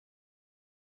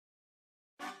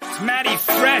It's Matty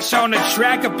Fresh on the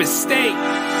track up at State,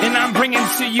 and I'm bringing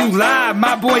to you live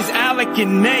my boys Alec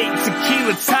and Nate,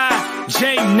 Tequila Ty,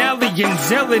 Jay, Nelly, and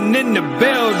Zillin in the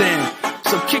building.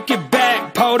 So kick it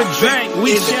back, pour the drink.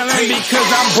 We chillin'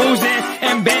 because I'm boozing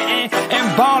and betting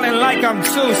and ballin' like I'm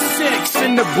 2-6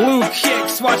 in the blue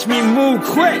kicks. Watch me move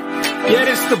quick. Yeah,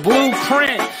 this the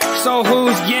blueprint. So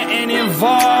who's getting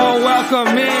involved?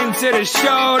 Welcome into the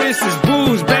show. This is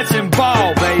Booze, Bets, and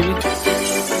Ball, baby.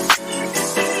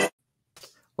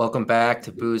 Welcome back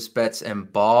to Booze, Bets,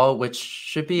 and Ball, which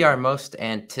should be our most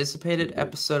anticipated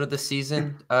episode of the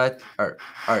season.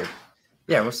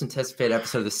 Most anticipated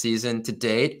episode of the season to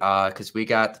date, because we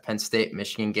got the Penn State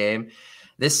Michigan game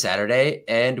this Saturday,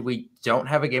 and we don't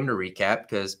have a game to recap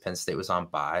because Penn State was on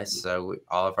bye. So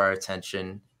all of our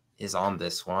attention is on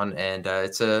this one, and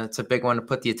it's a big one to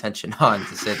put the attention on,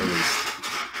 to say the least.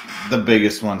 The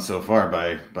biggest one so far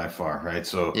by far, right?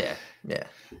 So yeah,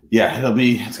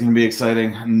 it's gonna be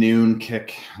exciting. Noon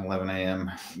kick, 11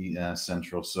 a.m.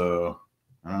 Central. So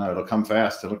I don't know, it'll come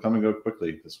fast. It'll come and go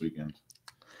quickly this weekend.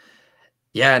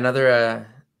 Yeah, another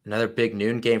big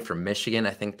noon game for Michigan.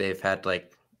 I think they've had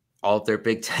like all of their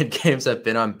Big Ten games have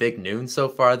been on big noon so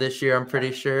far this year, I'm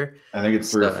pretty sure. I think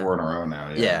it's 3 or 4 in a row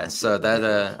now. Yeah, so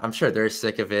that I'm sure they're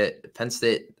sick of it. Penn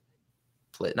State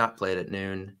not played at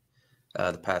noon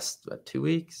the past 2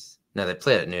 weeks. No, they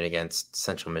played at noon against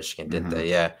Central Michigan, didn't they?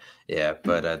 Yeah,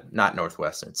 but not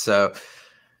Northwestern. So,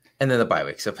 and then the bye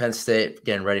week. So Penn State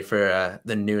getting ready for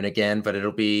the noon again, but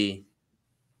it'll be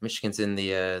Michigan's in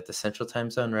the Central time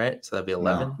zone, right? So that'll be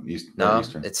 11. No,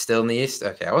 Eastern. It's still in the East.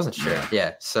 Okay, I wasn't sure.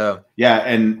 Yeah. So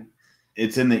and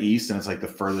it's in the East, and it's like the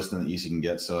furthest in the East you can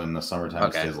get. So in the summertime,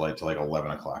 it stays light till like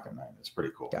 11 o'clock at night. It's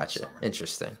pretty cool. Gotcha.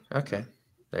 Interesting. Okay,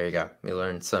 there you go. We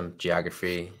learn some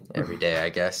geography every day, I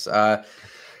guess. So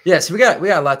we got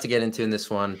a lot to get into in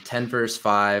this one. 10 versus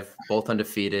 5, both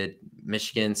undefeated.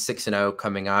 Michigan 6-0,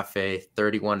 coming off a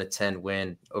 31-10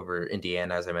 win over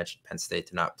Indiana. As I mentioned, Penn State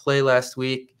did not play last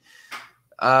week.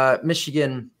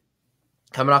 Michigan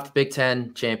coming off the Big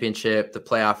Ten championship, the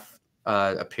playoff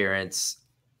appearance.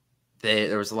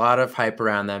 There was a lot of hype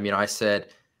around them. I said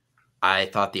I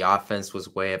thought the offense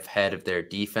was way ahead of their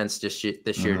defense this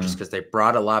year, just because they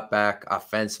brought a lot back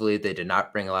offensively. They did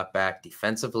not bring a lot back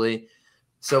defensively.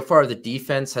 So far, the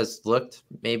defense has looked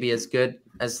maybe as good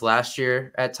as last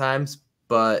year at times,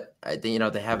 but they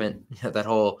haven't, that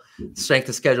whole strength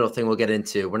of schedule thing we'll get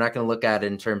into. We're not going to look at it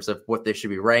in terms of what they should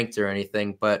be ranked or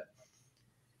anything, but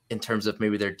in terms of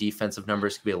maybe their defensive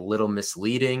numbers could be a little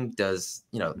misleading. Does,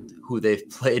 who they've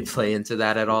played play into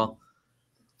that at all?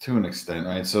 To an extent,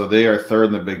 right? So they are third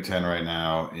in the Big Ten right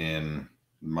now in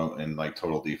like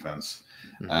total defense,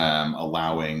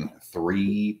 allowing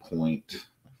 3.8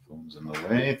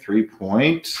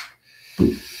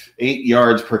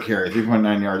 yards per carry,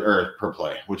 3.9 yards per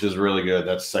play, which is really good.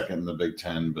 That's second in the Big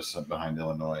Ten behind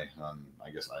Illinois, I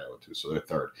guess Iowa too. So they're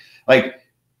third. Like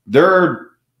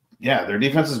their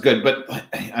defense is good, but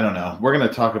I don't know. We're going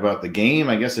to talk about the game,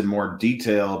 I guess, in more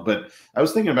detail. But I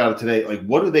was thinking about it today. Like,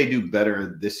 what do they do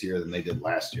better this year than they did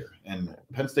last year? And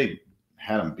Penn State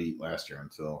had them beat last year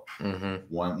until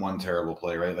one terrible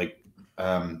play, right? Like,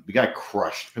 we got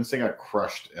crushed. Penn State got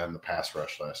crushed on the pass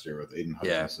rush last year with Aiden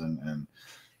Hutchinson and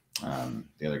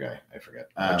the other guy, I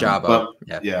forget. Jabba.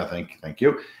 Thank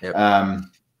you. Yep.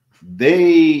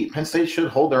 Penn State should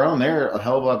hold their own. They're a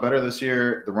hell of a lot better this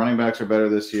year. The running backs are better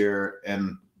this year,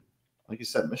 and like you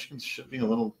said, Michigan should be a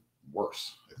little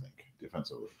worse, I think,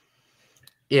 defensively.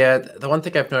 Yeah, the one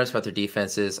thing I've noticed about their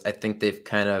defense is I think they've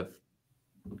kind of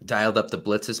dialed up the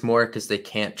blitzes more because they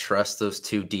can't trust those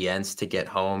two DNs to get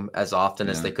home as often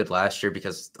as they could last year,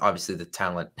 because obviously the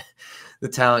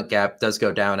talent gap does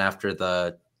go down after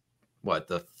the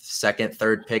second,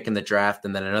 third pick in the draft,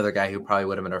 and then another guy who probably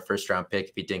would have been our first round pick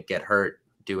if he didn't get hurt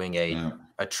doing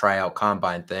a tryout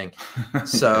combine thing.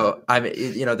 So I mean,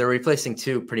 they're replacing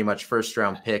 2 pretty much first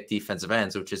round pick defensive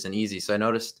ends, which isn't easy. So I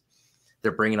noticed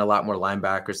they're bringing a lot more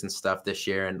linebackers and stuff this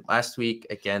year. And last week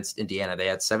against Indiana, they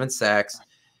had 7 sacks.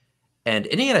 And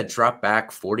Indiana dropped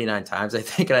back 49 times, I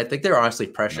think. And I think they were honestly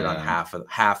pressured on half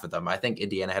of them. I think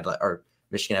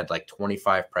Michigan had like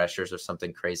 25 pressures or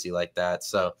something crazy like that.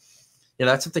 So,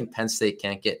 that's something Penn State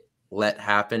can't let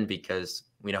happen, because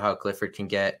we know how Clifford can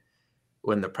get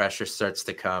when the pressure starts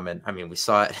to come. And I mean, we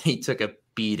saw it. He took a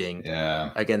beating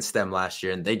against them last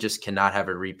year, and they just cannot have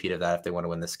a repeat of that if they want to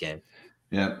win this game.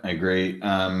 Yeah, I agree.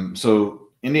 So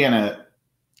Indiana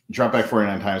dropped back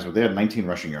 49 times, but they had 19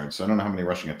 rushing yards. So I don't know how many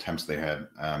rushing attempts they had,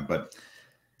 but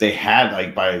they had,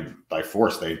 like, by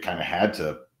force, they kind of had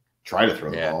to try to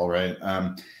throw the ball, right?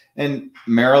 And And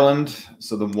Maryland,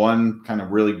 so the one kind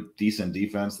of really decent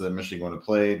defense that Michigan would have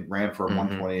played, ran for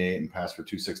 128 and passed for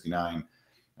 269,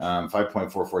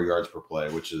 5.44 yards per play,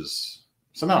 which is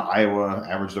somehow Iowa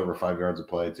averaged over 5 yards a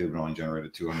play too, but only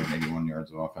generated 281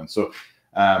 yards of offense. So,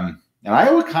 and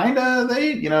Iowa kind of,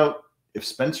 they, if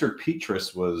Spencer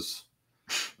Petras was,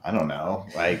 I don't know,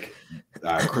 like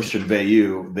Christian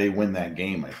Veilleux, they win that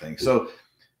game, I think. So,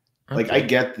 like, I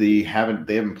get they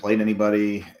haven't played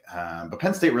anybody, but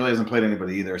Penn State really hasn't played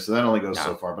anybody either. So that only goes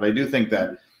so far. But I do think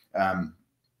that the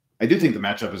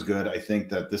matchup is good. I think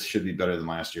that this should be better than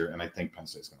last year, and I think Penn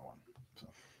State's going to win.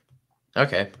 So.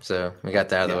 Okay, so we got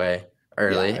that out of the way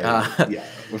early. Yeah.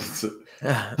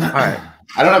 All right.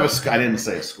 I don't have I didn't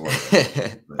say a score.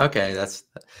 Okay,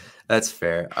 that's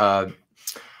fair.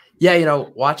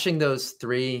 Watching those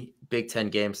 3 Big Ten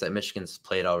games that Michigan's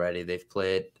played already, they've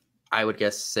played, I would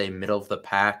guess, say middle of the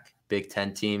pack Big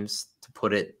Ten teams, to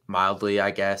put it mildly,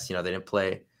 I guess. They didn't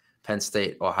play Penn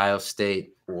State, Ohio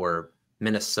State, or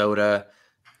Minnesota,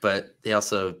 but they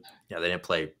also, they didn't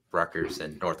play Rutgers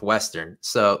and Northwestern.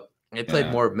 So they played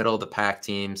more middle of the pack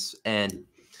teams. And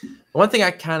one thing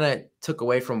I kind of took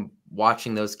away from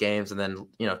watching those games and then,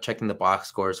 checking the box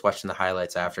scores, watching the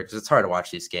highlights after, because it's hard to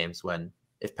watch these games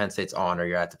if Penn State's on or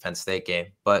you're at the Penn State game.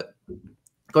 But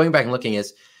going back and looking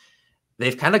is,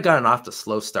 they've kind of gotten off to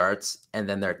slow starts, and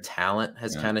then their talent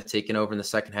has kind of taken over in the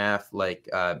second half. Like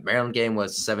Maryland game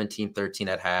was 17-13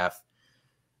 at half.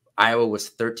 Iowa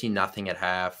was 13-0 at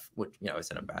half, which,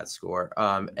 isn't a bad score.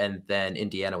 And then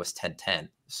Indiana was 10-10.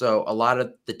 So a lot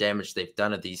of the damage they've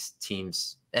done of these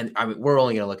teams, and I mean, we're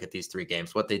only going to look at these 3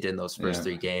 games, what they did in those first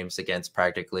 3 games against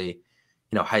practically,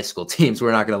 high school teams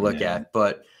we're not going to look at.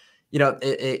 But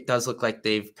it does look like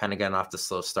they've kind of gotten off to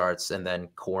slow starts, and then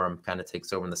Corum kind of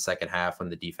takes over in the second half when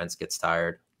the defense gets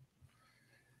tired.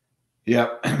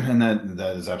 Yep, and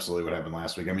that is absolutely what happened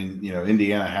last week. I mean,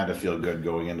 Indiana had to feel good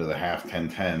going into the half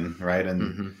 10-10, right?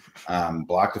 And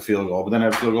blocked a field goal, but then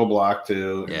had a field goal block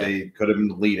too. Yeah. They could have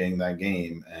been leading that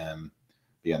game, and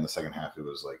in the second half, it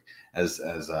was like as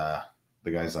the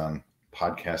guys on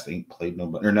podcast ain't played no,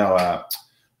 but or no,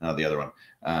 the other one.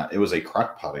 It was a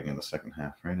crock potting in the second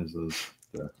half, right?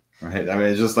 Right. I mean,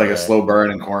 it's just like a slow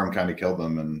burn, and Corum kind of killed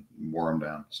them and wore them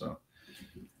down. So,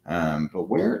 but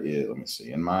let me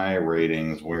see, in my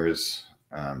ratings,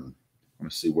 let me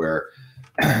see where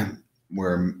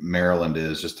Maryland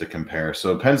is, just to compare.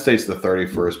 So Penn State's the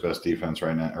 31st best defense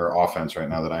right now, or offense right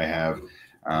now that I have.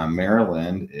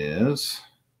 Maryland is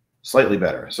slightly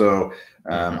better. So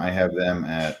I have them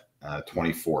at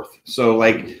 24th. So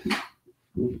like,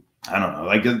 I don't know,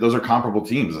 like those are comparable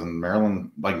teams, and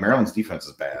Maryland's defense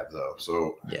is bad though.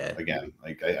 So again,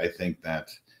 like I think that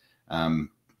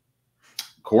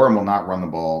Corum will not run the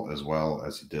ball as well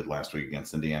as he did last week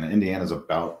against Indiana. Indiana's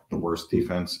about the worst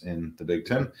defense in the Big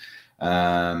Ten,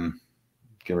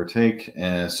 give or take.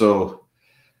 And so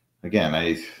again,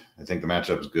 I think the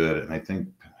matchup is good, and I think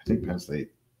Penn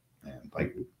State, man,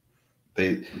 like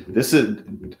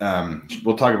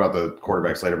we'll talk about the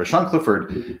quarterbacks later, but Sean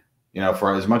Clifford,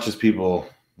 for as much as people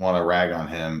want to rag on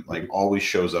him, like always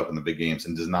shows up in the big games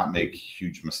and does not make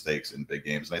huge mistakes in big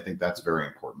games. And I think that's very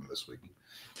important this week.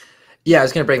 Yeah, I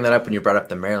was going to bring that up when you brought up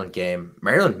the Maryland game.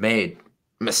 Maryland made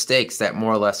mistakes that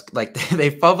more or less, like they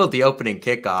fumbled the opening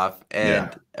kickoff,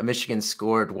 and Michigan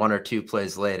scored 1 or 2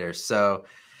 plays later. So,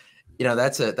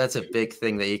 that's a big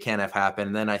thing that you can't have happen.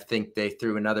 And then I think they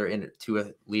threw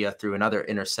Leah threw another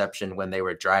interception when they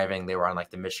were driving. They were on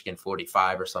like the Michigan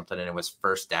 45 or something, and it was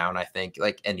first down, I think,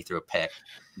 and he threw a pick.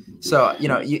 So,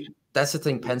 that's the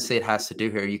thing Penn State has to do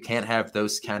here. You can't have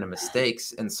those kind of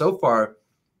mistakes. And so far,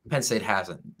 Penn State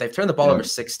hasn't. They've turned the ball over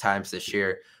 6 times this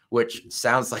year, which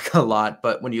sounds like a lot.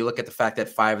 But when you look at the fact that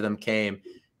 5 of them came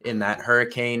in that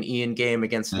Hurricane Ian game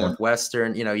against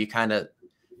Northwestern, you kind of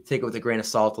take it with a grain of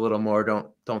salt a little more.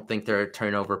 Don't think they're a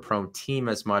turnover prone team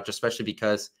as much, especially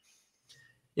because,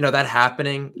 that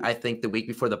happening, I think the week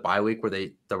before the bye week where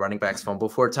the running backs fumble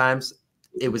 4 times,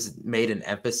 it was made an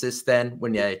emphasis then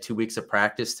when you had 2 weeks of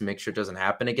practice to make sure it doesn't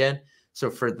happen again.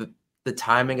 So for the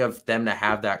timing of them to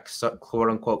have that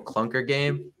quote unquote clunker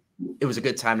game, it was a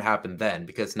good time to happen then,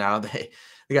 because now they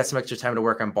got some extra time to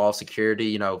work on ball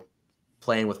security,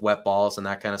 playing with wet balls and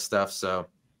that kind of stuff. So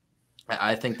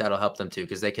I think that'll help them too,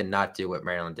 because they cannot do what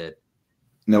Maryland did.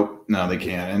 Nope, no, they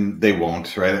can't, and they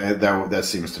won't. Right? That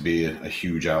seems to be a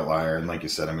huge outlier. And like you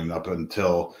said, I mean, up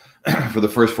until for the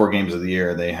first 4 games of the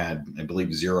year, they had, I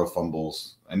believe, 0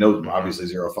 fumbles. I know, obviously,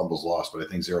 0 fumbles lost, but I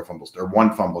think 0 fumbles or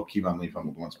 1 fumble. Kevon Lee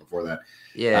fumbled once before that.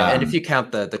 Yeah, and if you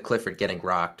count the Clifford getting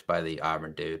rocked by the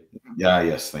Auburn dude. Yeah.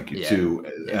 Yes. Thank you too.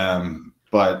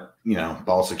 but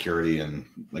ball security and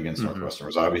against Northwestern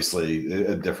was obviously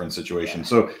a different situation.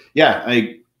 So yeah,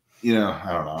 I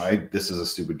don't know. This is a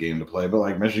stupid game to play, but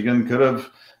like Michigan could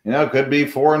have, could be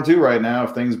 4-2 right now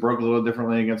if things broke a little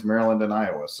differently against Maryland and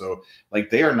Iowa. So like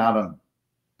they're not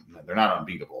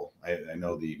unbeatable. I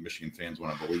know the Michigan fans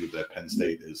want to believe that Penn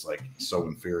State is like so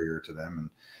inferior to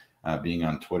them, and being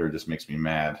on Twitter just makes me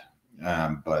mad.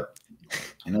 But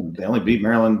they only beat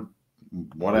Maryland,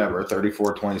 whatever,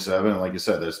 34-27. Like you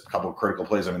said, there's a couple of critical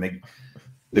plays. I mean,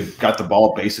 they've got the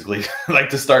ball basically like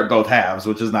to start both halves,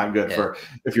 which is not good for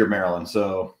if you're Maryland.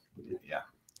 So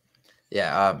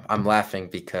I'm laughing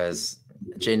because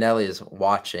Jay Nelly is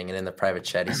watching, and in the private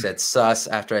chat he said "sus"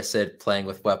 after I said playing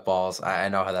with wet balls. I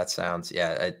know how that sounds.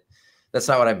 Yeah, that's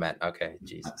not what I meant. Okay,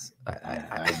 Jesus,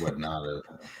 I would not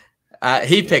have.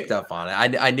 He picked up on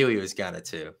it. I knew he was gonna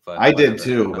too. But I did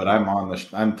too. But I'm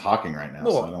I'm talking right now.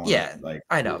 Well, so I don't wanna,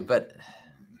 I know, but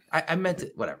I meant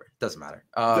it. Whatever, it doesn't matter.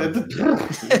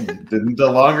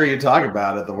 The longer you talk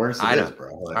about it, the worse it is, bro.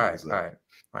 All right.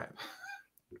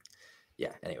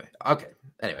 Yeah. Anyway. Okay.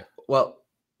 Anyway. Well,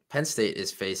 Penn State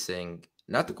is facing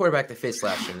not the quarterback they faced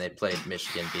last year when they played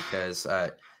Michigan, because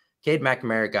Cade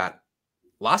McNamara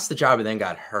lost the job and then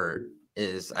got hurt.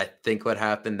 Is I think what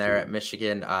happened there at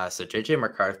Michigan. So JJ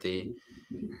McCarthy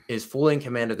is fully in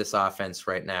command of this offense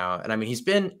right now, and I mean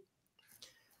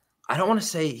I don't want to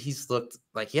say he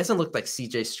hasn't looked like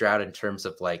CJ Stroud in terms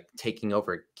of like taking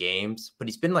over games, but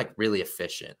he's been like really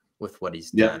efficient with what he's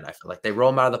done. I feel like they roll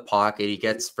him out of the pocket. He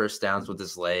gets first downs with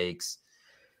his legs.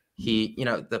 He,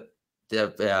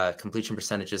 the completion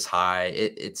percentage is high.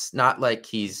 It's not like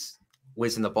he's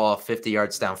whizzing the ball 50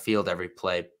 yards downfield every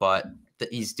play, but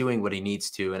he's doing what he needs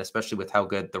to. And especially with how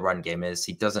good the run game is,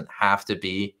 he doesn't have to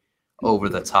be over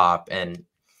the top. And,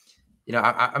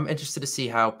 I'm interested to see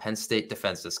how Penn State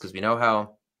defends this, because we know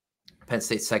how Penn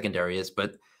State secondary is,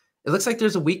 but it looks like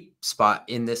there's a weak spot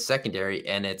in this secondary,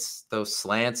 and it's those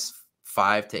slants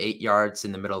 5 to 8 yards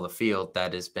in the middle of the field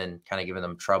that has been kind of giving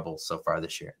them trouble so far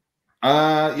this year.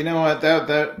 You know what?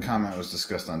 That comment was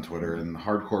discussed on Twitter, and the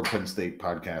hardcore Penn State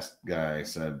podcast guy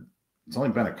said it's only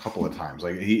been a couple of times.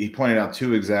 Like he pointed out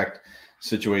 2 exact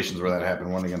situations where that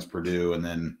happened, one against Purdue, and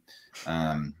then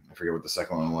I forget what the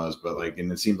second one was, but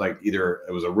and it seemed like either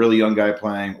it was a really young guy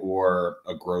playing or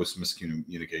a gross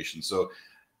miscommunication. So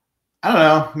I don't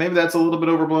know, maybe that's a little bit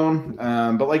overblown.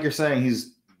 But like you're saying,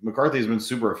 McCarthy's been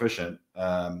super efficient.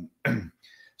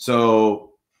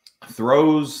 So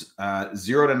throws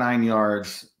 0 to 9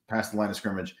 yards past the line of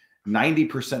scrimmage,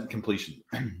 90% completion.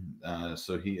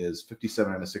 So he is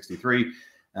 57 out of 63,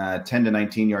 10 to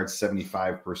 19 yards,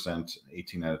 75%,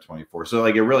 18 out of 24. So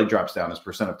it really drops down. His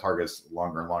percent of targets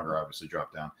longer and longer obviously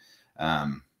drop down.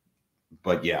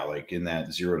 But yeah, in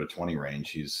that 0 to 20 range,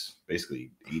 he's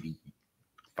basically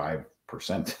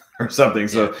 85% or something.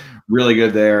 So really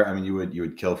good there. I mean, you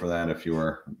would kill for that if you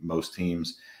were most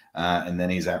teams. And then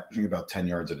he's averaging about 10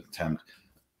 yards an attempt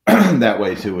that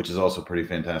way too, which is also pretty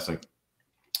fantastic.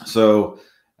 So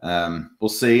we'll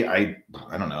see. I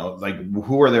don't know.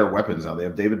 Who are their weapons now? They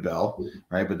have David Bell,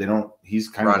 right? But they don't. He's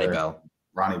kind of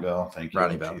Ronnie Bell. Thank you.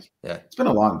 Ronnie Bell. Yeah. It's been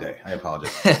a long day. I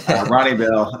apologize. Ronnie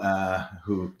Bell,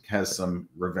 who has some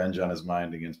revenge on his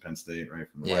mind against Penn State, right?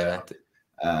 From the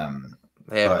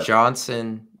they have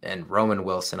Johnson and Roman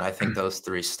Wilson. I think those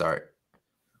 3 start.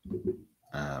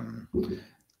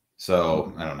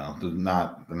 So I don't know. They're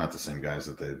not the same guys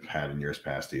that they've had in years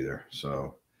past either.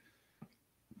 So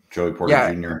Joey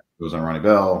Porter Jr. goes on Ronnie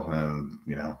Bell, and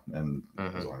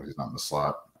as long as he's not in the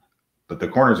slot. But the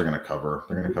corners are going to cover.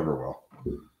 They're going to cover well.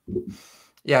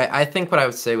 Yeah, I think what I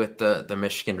would say with the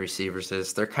Michigan receivers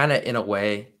is they're kind of in a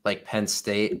way like Penn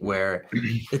State, where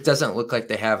it doesn't look like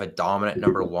they have a dominant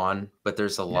number 1, but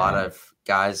there's a lot of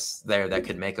guys there that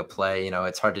could make a play.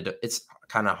 It's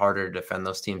kind of harder to defend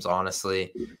those teams,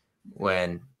 honestly,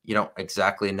 when you don't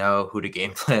exactly know who to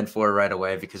game plan for right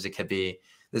away, because it could be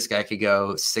this guy could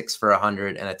go 6 for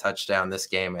 100 and a touchdown this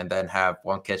game, and then have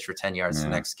 1 catch for 10 yards the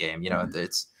next game.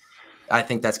 I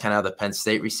think that's kind of how the Penn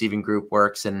State receiving group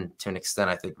works, and to an extent,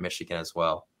 I think Michigan as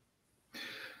well.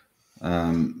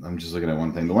 I'm just looking at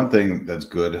one thing. The one thing that's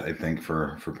good, I think,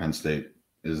 for Penn State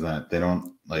is that they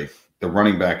don't the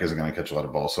running back isn't going to catch a lot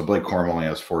of balls. So Blake Corum only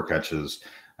has 4 catches.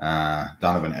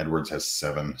 Donovan Edwards has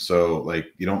 7. So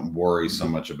you don't worry so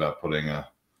much about putting a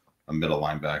middle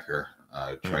linebacker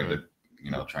trying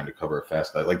to cover it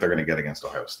fast. They're going to get against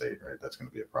Ohio State, right? That's going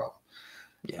to be a problem.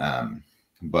 Yeah.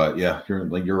 But yeah,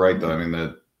 you're right though. I mean,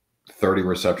 the 30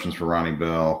 receptions for Ronnie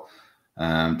Bell.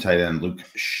 Tight end Luke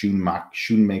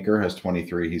Schoonmaker has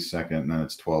 23. He's second, and then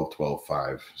it's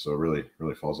 12-12-5. So it really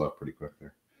falls off pretty quick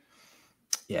there.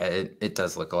 Yeah, it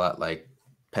does look a lot like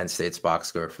Penn State's box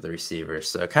score for the receivers.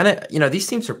 So kind of, these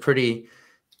teams are pretty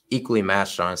equally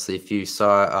matched, honestly. If you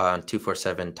saw on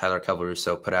 247, Tyler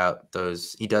Calvaruso put out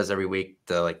those, he does every week,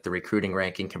 the recruiting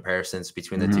ranking comparisons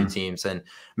between the two teams, and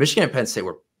Michigan and Penn State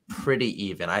were pretty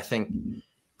even. I think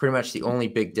pretty much the only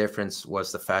big difference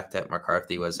was the fact that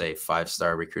McCarthy was a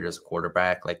 5-star recruit as a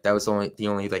quarterback. Like that was the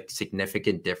only like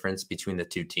significant difference between the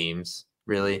two teams,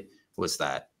 really, was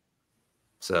that.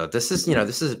 So this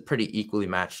is a pretty equally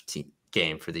matched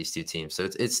game for these two teams. So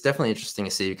it's definitely interesting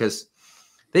to see, because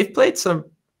they've played some.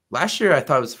 Last year, I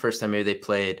thought it was the first time maybe they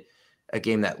played a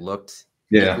game that looked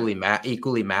equally matched.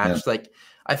 Yeah. Like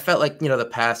I felt like the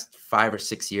past 5 or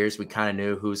 6 years, we kind of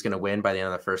knew who was going to win by the end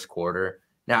of the first quarter.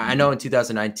 Now I know in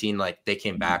 2019, like they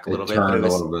came back a little bit,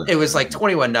 but it was like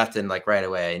 21-0 like right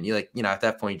away, and at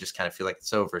that point you just kind of feel like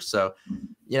it's over. So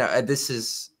this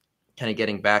is kind of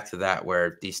getting back to that,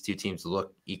 where these two teams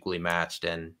look equally matched,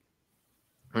 and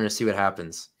we're going to see what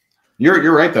happens.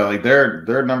 You're right though. Like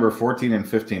they're number 14 and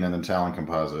 15 in the talent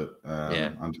composite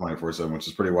on 24/7, which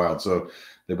is pretty wild. So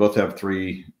they both have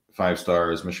 3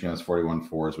 5-stars. Michigan has 41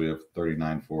 4s. We have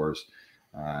 39 4s,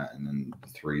 and then the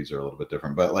 3s are a little bit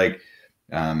different. But like,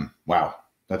 wow,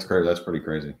 that's crazy. That's pretty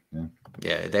crazy.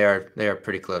 Yeah, they are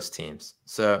pretty close teams.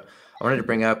 So I wanted to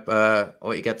bring up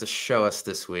what you got to show us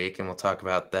this week, and we'll talk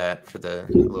about that for a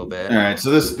little bit. All right, so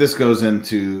this goes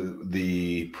into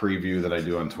the preview that I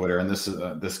do on Twitter, and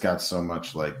this got so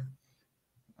much like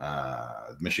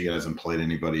Michigan hasn't played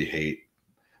anybody hate,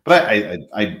 but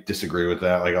I disagree with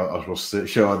that. Like I'll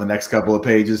show on the next couple of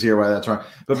pages here why that's wrong.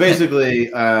 But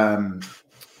basically,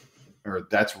 or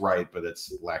that's right, but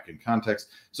it's lacking context.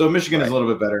 So Michigan is a little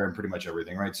bit better in pretty much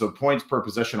everything, right? So points per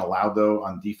possession allowed though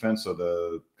on defense. So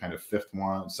the kind of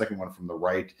second one from the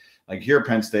right, like here,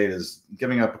 Penn State is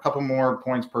giving up a couple more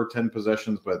points per 10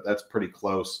 possessions, but that's pretty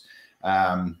close.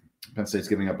 Penn State's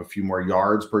giving up a few more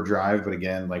yards per drive, but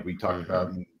again, like we talked about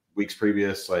in weeks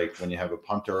previous, like when you have a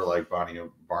punter like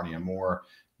Barney Moore,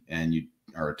 and you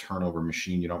are a turnover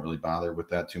machine, you don't really bother with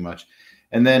that too much.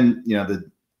 And then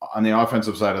on the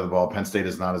offensive side of the ball, Penn State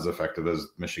is not as effective as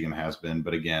Michigan has been.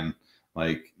 But again,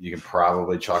 like you can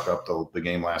probably chalk up the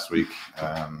game last week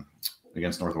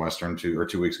against Northwestern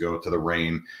 2 weeks ago to the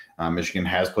rain. Michigan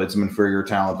has played some inferior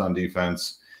talent on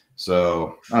defense.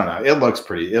 So I don't know. It looks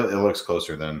pretty. It looks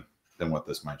closer than what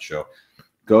this might show.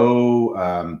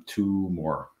 Go 2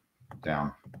 more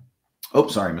down. Oh,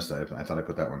 sorry, missed that. I thought I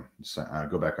put that one.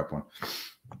 Go back up one.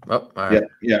 Oh, all right.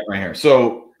 Yeah, right here.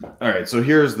 So, all right. So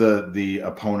here's the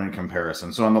opponent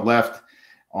comparison. So on the left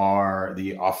are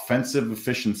the offensive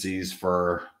efficiencies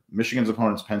for Michigan's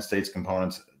opponents, Penn State's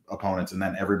opponents, and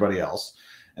then everybody else.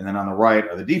 And then on the right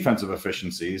are the defensive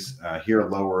efficiencies. Here,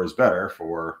 lower is better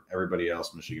for everybody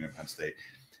else, Michigan and Penn State.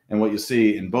 And what you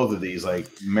see in both of these, like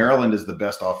Maryland is the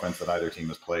best offense that either team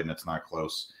has played, and it's not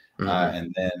close.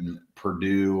 And then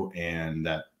Purdue and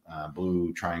that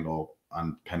blue triangle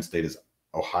on Penn State is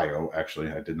Ohio.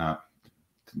 Actually, I did not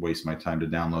waste my time to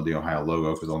download the Ohio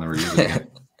logo because I'll never use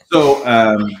it. So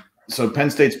Penn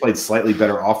State's played slightly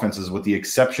better offenses, with the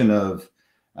exception of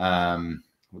Michigan.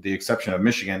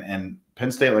 And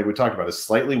Penn State, like we talked about, is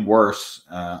slightly worse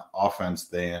offense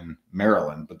than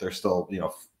Maryland, but they're still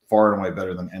far and away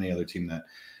better than any other team that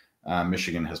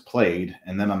Michigan has played.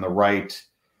 And then on the right,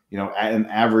 an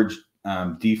average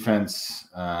defensive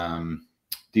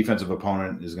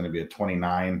opponent is going to be a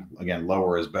 29. Again,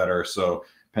 lower is better. So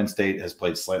Penn State has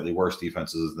played slightly worse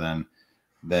defenses than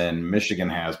Michigan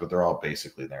has, but they're all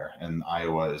basically there. And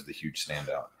Iowa is the huge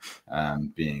standout,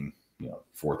 being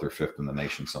 4th or 5th in the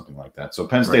nation, something like that. So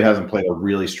Penn State hasn't played a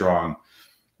really strong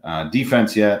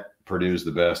defense yet. Purdue's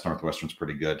the best. Northwestern's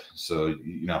pretty good. So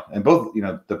and both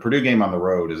the Purdue game on the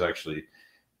road is actually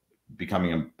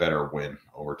becoming a better win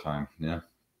over time.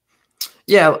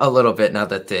 Yeah, a little bit, now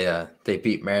that they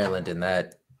beat Maryland in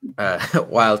that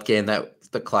wild game that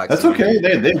the clock. That's okay.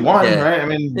 They won, right? I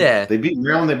mean, they beat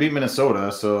Maryland, they beat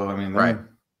Minnesota. So I mean, right.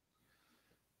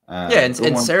 And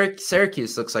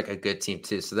Syracuse looks like a good team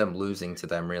too. So them losing to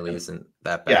them really isn't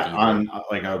that bad. Yeah, on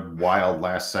like a wild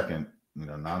last second,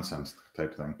 nonsense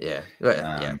type thing. Yeah.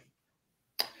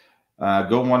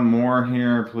 Go one more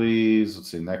here, please.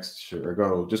 Let's see. Next, or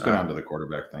go down to the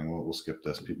quarterback thing. We'll skip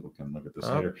this. People can look at this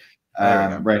later.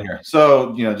 Right here.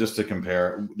 So just to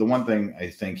compare, the one thing I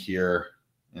think here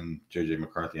in JJ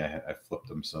McCarthy, I flipped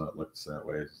him so it looks that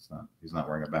way. He's not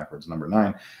wearing it backwards. Number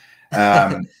 9.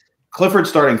 Clifford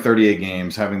starting 38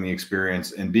 games, having the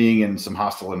experience and being in some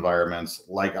hostile environments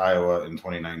like Iowa in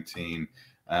 2019,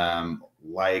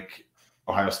 like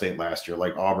Ohio State last year,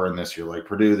 like Auburn this year, like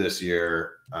Purdue this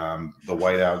year, the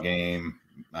whiteout game,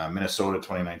 Minnesota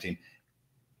 2019.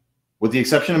 with the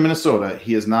exception of Minnesota,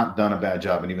 he has not done a bad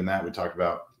job. And even that we talked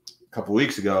about a couple of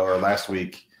weeks ago or last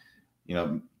week,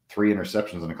 3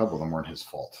 interceptions and a couple of them weren't his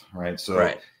fault. Right.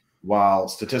 So while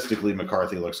statistically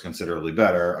McCarthy looks considerably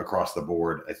better across the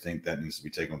board, I think that needs to be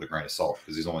taken with a grain of salt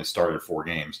because he's only started 4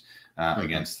 games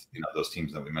against those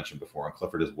teams that we mentioned before. And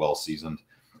Clifford is well seasoned.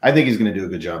 I think he's going to do a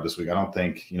good job this week. I don't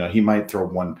think he might throw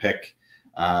 1 pick,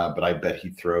 but I bet he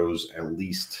throws at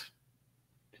least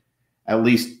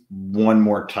 1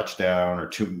 more touchdown or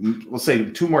 2. Let's say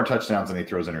 2 more touchdowns than he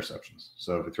throws interceptions.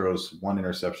 So if he throws 1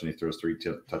 interception, he throws 3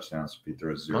 touchdowns. If he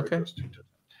throws 0, he throws 2 touchdowns,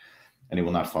 and he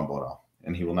will not fumble at all.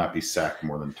 And he will not be sacked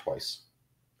more than twice.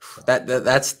 So.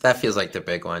 That feels like the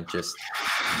big one, just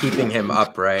keeping him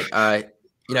upright.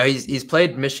 He's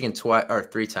played Michigan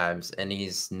 3 times, and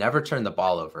he's never turned the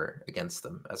ball over against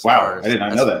them. I did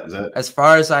not know that. As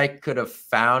far as I could have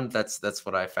found, that's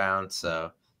what I found.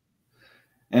 So,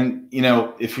 and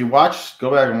if you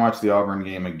go back and watch the Auburn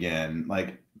game again,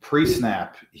 like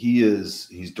pre-snap, he's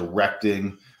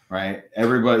directing. Right.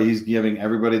 He's giving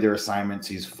everybody their assignments.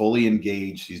 He's fully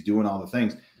engaged. He's doing all the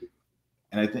things.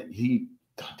 And I think he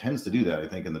tends to do that, I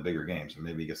think, in the bigger games. And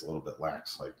maybe he gets a little bit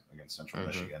lax, like against Central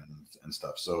Michigan and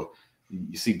stuff. So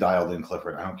you see dialed in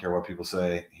Clifford. I don't care what people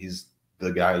say. He's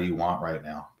the guy you want right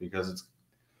now because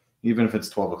even if it's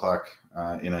 12 o'clock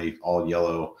in a all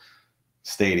yellow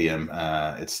stadium,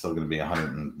 it's still going to be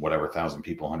 100 and whatever thousand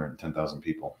people, 110,000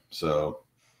 people. So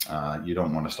you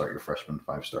don't want to start your freshman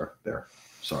 5-star there.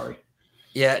 Sorry.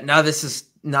 Yeah, no, this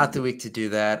is not the week to do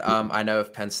that. I know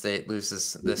if Penn State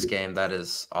loses this game, that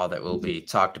is all that will be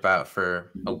talked about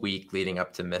for a week leading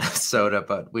up to Minnesota,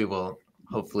 but we will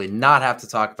hopefully not have to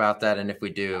talk about that. And if we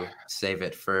do, save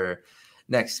it for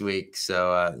next week.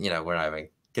 So, we're not even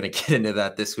going to get into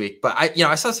that this week. But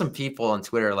I saw some people on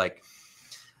Twitter, like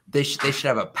they should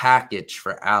have a package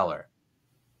for Aller.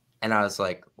 And I was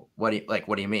like, what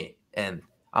do you mean? And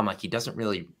I'm like, he doesn't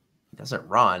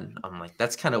run. I'm like,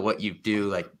 that's kind of what you do.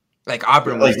 Like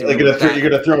Auburn was doing. You're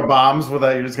gonna throw bombs with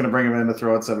that. You're just gonna bring him in to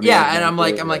throw it 70. Yeah, and I'm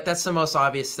like, that's the most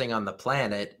obvious thing on the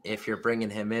planet. If you're bringing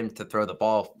him in to throw the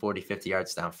ball 40, 50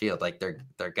 yards downfield, like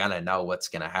they're gonna know what's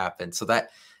gonna happen. So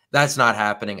that's not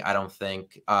happening. I don't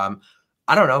think. I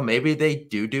don't know. Maybe they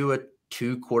do a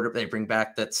 2-quarter. They bring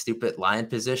back that stupid line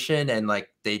position and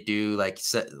they do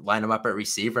line him up at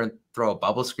receiver and throw a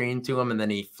bubble screen to him, and then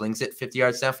he flings it 50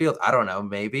 yards downfield. I don't know,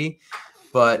 maybe,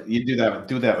 but you do that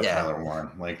with Tyler Warren.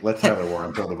 Let Tyler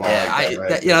Warren throw the ball.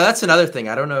 Yeah, that's another thing.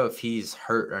 I don't know if he's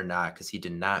hurt or not because he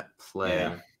did not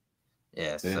play.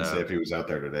 Yeah, they didn't say if he was out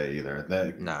there today either.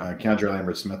 No, Keandre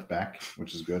Lambert-Smith back,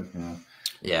 which is good.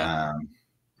 Yeah,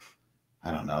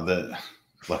 I don't know.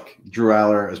 Look, Drew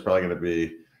Aller is probably going to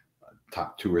be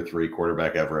top 2 or 3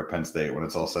 quarterback ever at Penn State when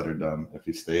it's all said and done, if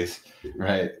he stays,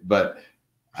 right? But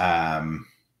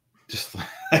just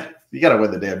you got to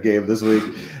win the damn game this week,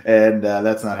 and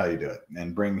that's not how you do it.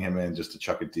 And bringing him in just to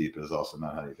chuck it deep is also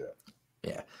not how you do it.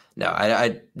 Yeah, no,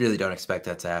 I really don't expect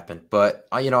that to happen. But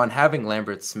on having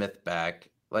Lambert-Smith back,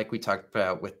 like we talked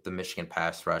about with the Michigan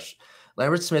pass rush,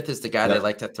 Lambert-Smith is the guy they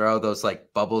like to throw those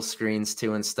bubble screens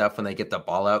to and stuff when they get the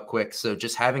ball out quick. So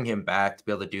just having him back to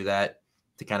be able to do that,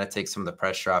 to kind of take some of the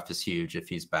pressure off, is huge if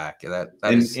he's back.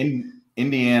 In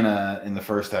Indiana in the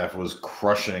first half was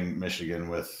crushing Michigan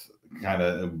with kind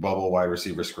of bubble wide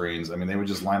receiver screens. I mean, they would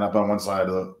just line up on one side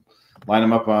line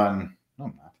them up on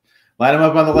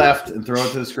the left and throw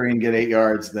it to the screen, get 8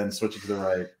 yards, then switch it to the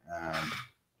right.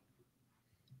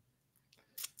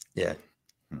 Yeah.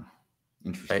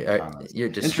 Interesting comments. You're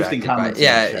distracted. Interesting comments.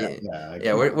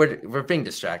 Yeah. We're being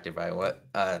distracted by what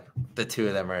the two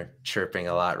of them are chirping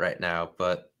a lot right now.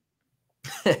 But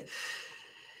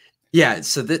yeah,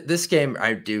 so this game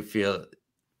I do feel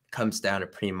comes down to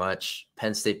pretty much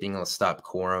Penn State being able to stop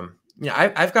Corum.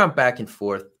 I've gone back and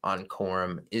forth on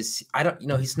Corum.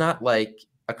 He's not like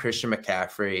a Christian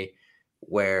McCaffrey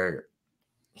where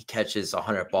he catches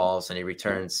 100 balls and he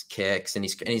returns kicks, and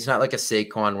he's not like a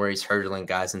Saquon where he's hurdling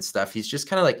guys and stuff. He's just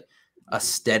kind of like a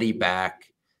steady back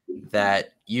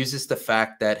that uses the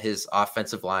fact that his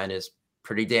offensive line is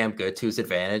pretty damn good to his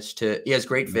advantage. He has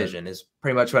great vision is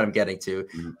pretty much what I'm getting to.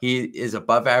 He is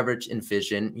above average in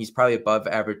vision. He's probably above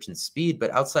average in speed,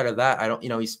 but outside of that,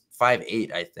 he's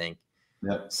 5'8", I think.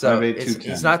 Yep. So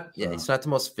he's not the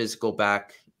most physical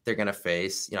back they're going to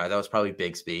face. That was probably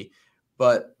Bigsby,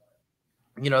 but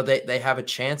they have a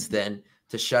chance then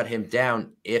to shut him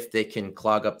down if they can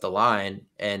clog up the line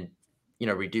and,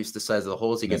 reduce the size of the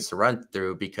holes he gets to run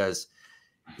through, because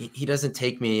he doesn't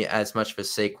take me as much of a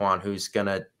Saquon who's going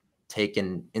to take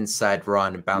an inside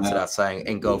run and bounce it outside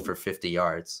and go for 50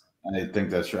 yards. I think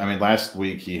that's true. I mean, last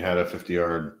week he had a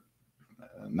 50-yard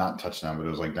not touchdown, but it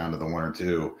was like down to the 1 or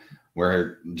 2,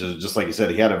 where just like you said,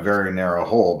 he had a very narrow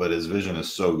hole, but his vision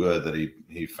is so good that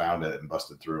he found it and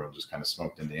busted through and just kind of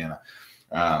smoked Indiana.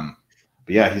 But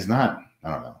yeah, he's not.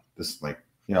 I don't know. This like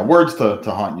words to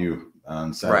haunt you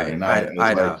on Saturday night.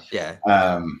 I know.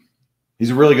 Yeah. He's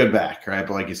a really good back, right?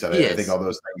 But like you said, I think all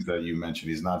those things that you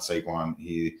mentioned, he's not Saquon.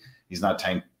 He's not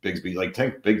Tank Bigsby. Like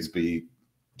Tank Bigsby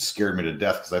scared me to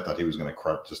death because I thought he was going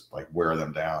to just like wear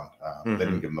them down. They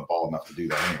didn't give him the ball enough to do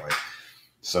that anyway.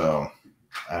 So,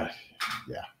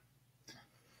 yeah.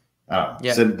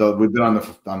 Sid, we've been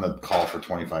on the call for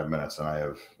 25 minutes, and I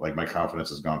have like my confidence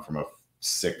has gone from a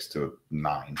 6 to a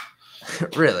 9.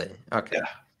 Really? Okay. Yeah.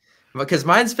 Because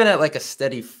mine's been at like a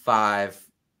steady 5.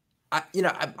 I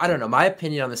don't know. My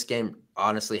opinion on this game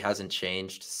honestly hasn't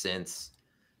changed since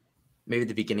maybe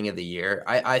the beginning of the year.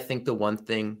 I think the one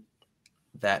thing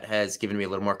that has given me a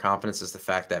little more confidence is the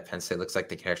fact that Penn State looks like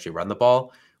they can actually run the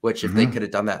ball, which if they could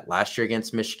have done that last year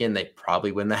against Michigan, they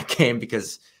probably win that game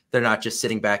because they're not just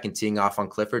sitting back and teeing off on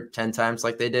Clifford 10 times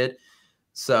like they did.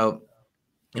 So,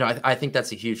 I think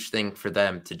that's a huge thing for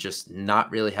them to just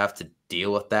not really have to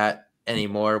deal with that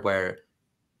anymore, where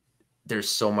there's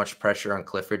so much pressure on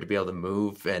Clifford to be able to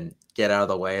move and get out of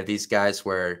the way of these guys,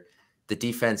 where the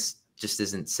defense just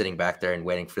isn't sitting back there and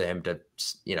waiting for him to,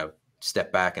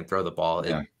 step back and throw the ball.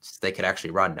 Yeah. They could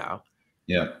actually run now.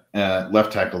 Yeah.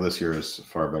 Left tackle this year is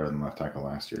far better than left tackle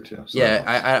last year too. So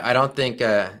I don't think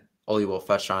Oliwol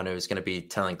Fashanu is going to be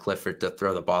telling Clifford to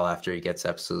throw the ball after he gets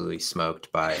absolutely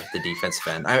smoked by the defensive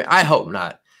end. I hope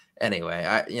not. Anyway,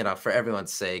 for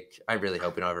everyone's sake, I really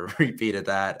hope we don't have a repeat of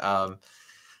that.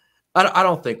 I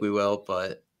don't think we will,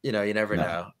 but you never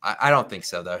know. I don't think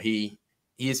so though.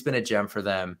 He's been a gem for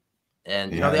them,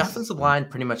 and the offensive line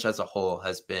pretty much as a whole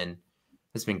has been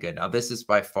good. Now this is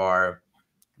by far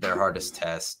their hardest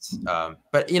test,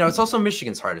 but it's also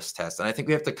Michigan's hardest test, and I think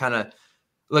we have to kind of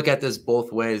look at this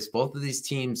both ways. Both of these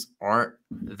teams aren't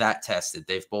that tested.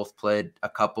 They've both played a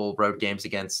couple road games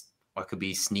against what could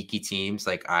be sneaky teams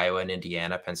like Iowa and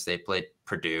Indiana. Penn State played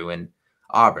Purdue and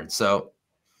Auburn, so.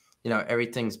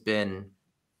 Everything's been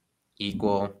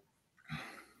equal,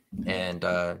 and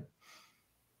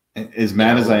as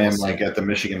mad as I am, like at the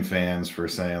Michigan fans for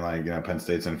saying like Penn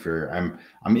State's inferior,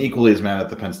 I'm equally as mad at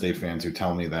the Penn State fans who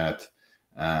tell me that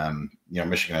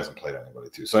Michigan hasn't played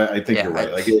anybody too. So I think you're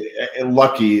right. Like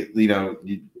lucky,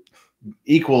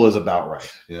 equal is about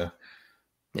right. Yeah.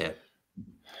 Yeah.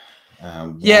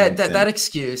 That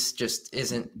excuse just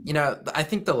isn't, I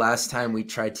think the last time we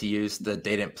tried to use the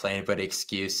they didn't play anybody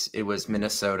excuse, it was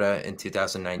Minnesota in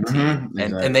 2019.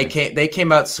 Exactly. And they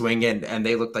came out swinging and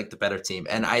they looked like the better team.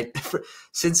 And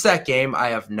since that game, I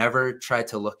have never tried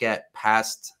to look at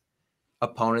past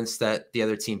opponents that the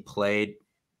other team played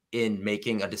in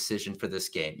making a decision for this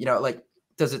game.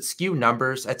 Does it skew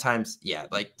numbers at times? Yeah.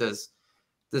 Like does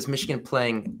Michigan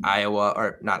playing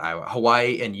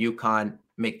Hawaii and UConn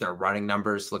make their running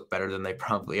numbers look better than they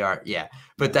probably are? Yeah.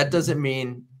 But that doesn't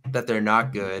mean that they're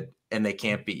not good and they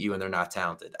can't beat you and they're not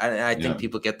talented. I think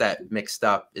people get that mixed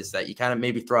up, is that you kind of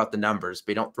maybe throw out the numbers, but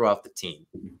you don't throw out the team.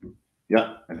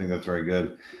 Yeah, I think that's very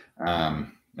good.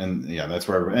 And that's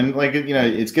where, and like,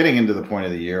 it's getting into the point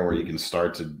of the year where you can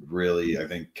start to really, I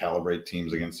think, calibrate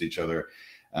teams against each other.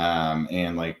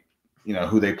 And like,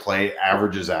 who they play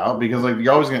averages out, because like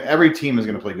every team is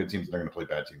going to play good teams and they're going to play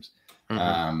bad teams.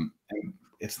 And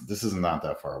this is not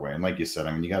that far away. And like you said,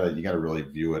 I mean, you gotta really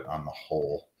view it on the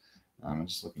whole. I'm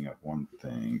just looking at one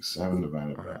thing, 7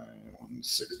 divided by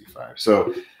 165.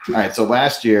 So, all right. So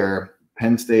last year,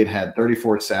 Penn State had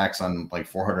 34 sacks on like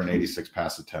 486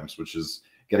 pass attempts, which is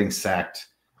getting sacked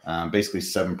basically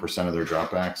 7% of their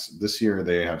dropbacks. This year,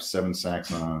 they have 7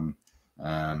 sacks on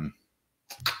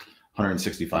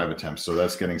 165 attempts. So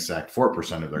that's getting sacked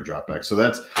 4% of their dropbacks. So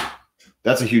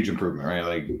that's a huge improvement, right?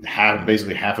 Like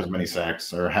basically half as many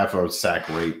sacks, or half a sack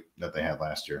rate that they had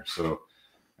last year. So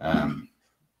that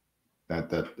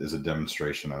is a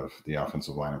demonstration of the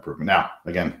offensive line improvement. Now,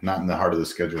 again, not in the heart of the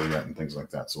schedule yet and things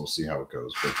like that. So we'll see how it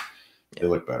goes, but they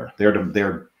look better.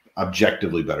 They're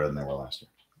objectively better than they were last year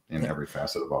in every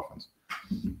facet of offense.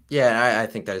 Yeah, I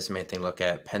think that is the main thing to look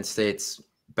at. Penn State's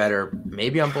better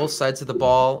maybe on both sides of the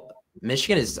ball.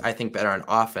 Michigan is, I think, better on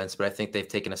offense, but I think they've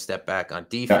taken a step back on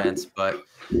defense. But,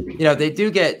 they do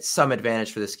get some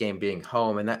advantage for this game being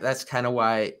home. And that's kind of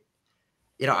why,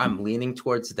 I'm leaning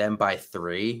towards them by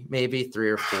 3, maybe 3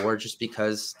 or 4, just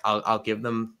because I'll give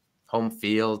them home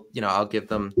field. I'll give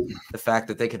them the fact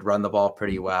that they could run the ball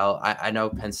pretty well. I know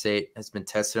Penn State has been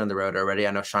tested on the road already.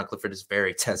 I know Sean Clifford is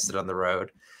very tested on the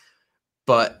road.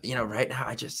 But, right now,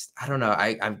 I don't know.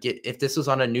 If this was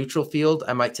on a neutral field,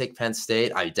 I might take Penn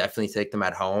State. I definitely take them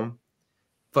at home.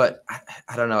 but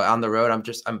I don't know. On the road,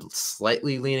 I'm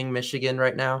slightly leaning Michigan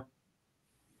right now.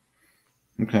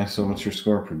 Okay, so what's your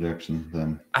score prediction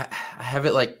then? I have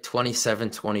it like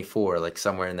 27-24, like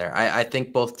somewhere in there. I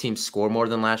think both teams score more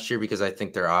than last year because I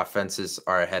think their offenses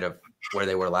are ahead of where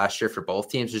they were last year for both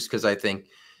teams, just because I think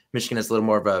Michigan has a little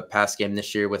more of a pass game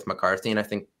this year with McCarthy, and I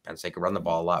think Penn State can run the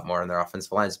ball a lot more, and their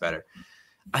offensive line is better.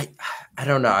 I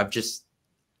don't know.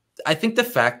 I think the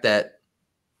fact that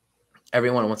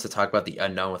everyone wants to talk about the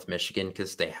unknown with Michigan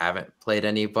because they haven't played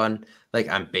anyone. Like,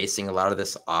 I'm basing a lot of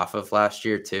this off of last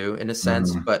year too, in a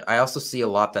sense, but I also see a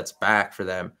lot that's back for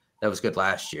them that was good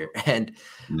last year. And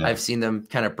I've seen them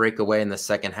kind of break away in the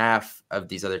second half of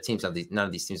these other teams. None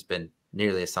of these teams have been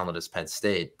nearly as solid as Penn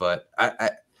State, but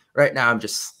I right now I'm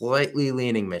just slightly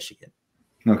leaning Michigan.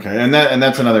 Okay. And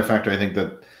that's another factor I think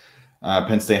that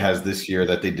Penn State has this year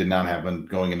that they did not have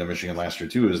going into Michigan last year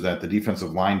too, is that the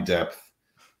defensive line depth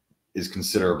is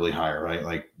considerably higher, right?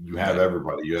 Like, you have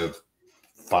everybody. You have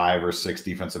 5 or 6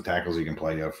 defensive tackles you can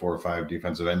play. You have 4 or 5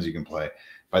 defensive ends you can play.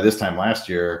 By this time last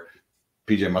year,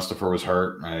 PJ Mustipher was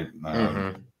hurt, right?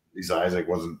 Lisa Isaac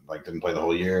didn't play the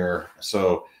whole year.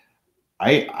 So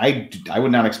I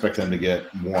would not expect them to get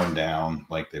worn down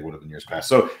like they would have in years past.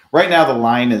 So right now the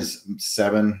line is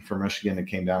 7 for Michigan. It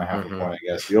came down a half a point, I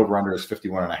guess. The over-under is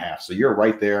 51.5. So you're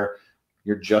right there.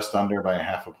 You're just under by a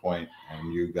half a point,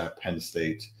 and you've got Penn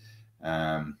State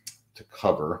to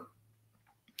cover.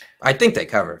 I think they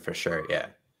cover for sure. Yeah.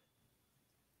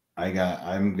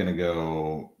 I'm gonna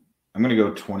go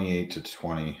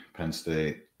 28-20 Penn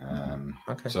State.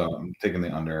 Okay. So I'm taking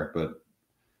the under, but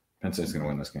Penn State's gonna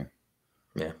win this game.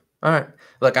 Yeah. All right.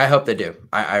 Look, I hope they do.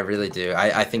 I really do.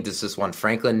 I think this is one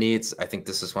Franklin needs. I think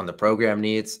this is one the program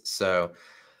needs. So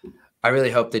I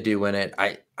really hope they do win it.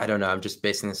 I don't know. I'm just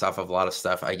basing this off of a lot of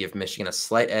stuff. I give Michigan a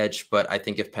slight edge, but I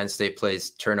think if Penn State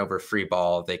plays turnover-free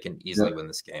ball, they can easily win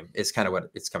this game. It's kind of what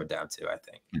it's coming down to, I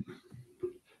think.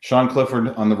 Sean Clifford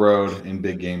on the road in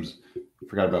big games.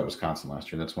 Forgot about Wisconsin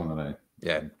last year. That's one that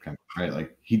right.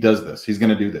 Like, he does this. He's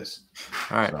going to do this.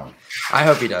 All right. So. I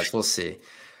hope he does. We'll see.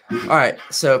 All right.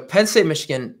 So Penn State,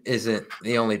 Michigan isn't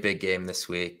the only big game this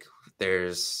week.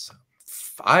 There's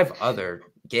 5 other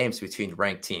games between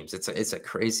ranked teams. It's a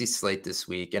crazy slate this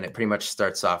week, and it pretty much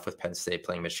starts off with Penn State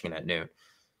playing Michigan at noon.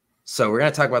 So we're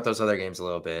going to talk about those other games a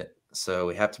little bit. So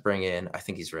we have to bring in, I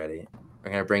think he's ready.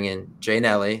 We're going to bring in Jay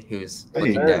Nelly, who's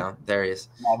looking down. There he is.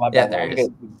 There he is.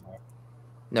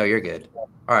 No, you're good.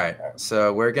 All right.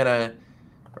 So we're gonna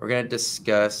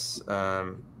discuss.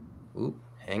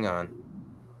 Hang on.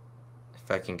 If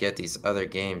I can get these other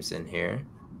games in here.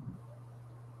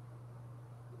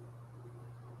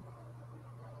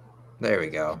 There we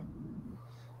go.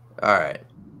 All right.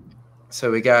 So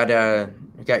we got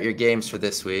your games for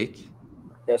this week.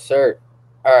 Yes, sir.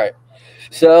 All right.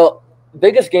 So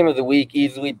biggest game of the week,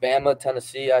 easily Bama,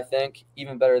 Tennessee, I think.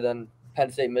 Even better than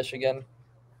Penn State, Michigan.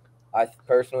 I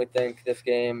personally think this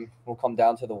game will come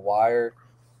down to the wire.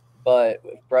 But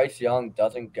if Bryce Young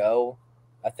doesn't go,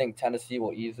 I think Tennessee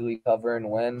will easily cover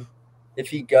and win. If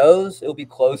he goes, it'll be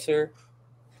closer.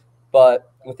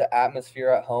 But with the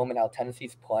atmosphere at home and how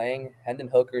Tennessee's playing, Hendon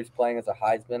Hooker is playing as a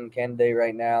Heisman candidate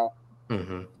right now.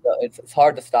 So it's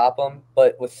hard to stop him.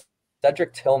 But with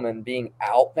Cedric Tillman being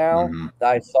out now, that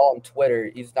I saw on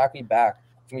Twitter, he's not going to be back.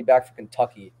 He's going to be back for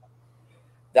Kentucky.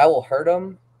 That will hurt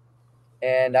him,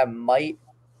 and that might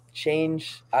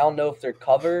change. I don't know if they're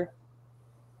cover.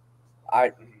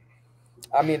 I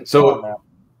mean, so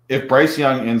if Bryce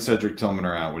Young and Cedric Tillman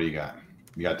are out, what do you got?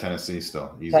 You got Tennessee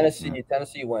still. Easy.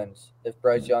 Tennessee wins if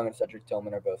Bryce Young and Cedric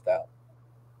Tillman are both out.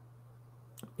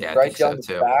 Yeah, Bryce Young is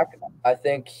back. I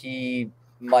think he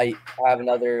might have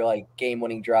another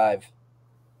game-winning drive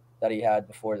that he had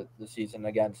before the season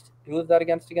against. Who was that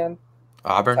against again?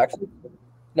 Auburn. Texas?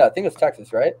 No, I think it was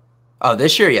Texas, right? Oh,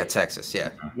 this year, yeah, Texas, yeah.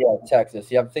 Yeah, Texas.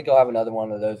 Yeah, I think he'll have another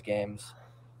one of those games.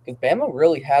 Because Bama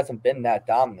really hasn't been that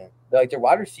dominant. Their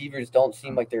wide receivers don't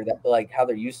seem like they're that how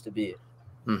they're used to be.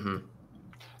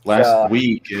 Last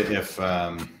week, if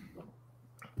A&M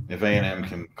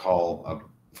can call a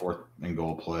 4th and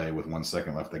goal play with 1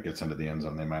 second left that gets into the end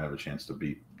zone, they might have a chance to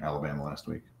beat Alabama last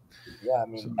week. Yeah, I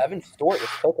mean, Evan Stewart was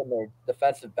cooking their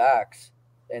defensive backs,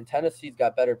 and Tennessee's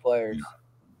got better players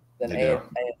than A&M.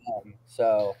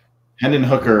 So Hendon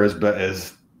Hooker is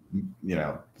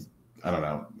I don't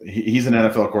know. He's an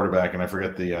NFL quarterback, and I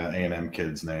forget the A&M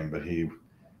kid's name, but he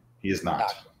is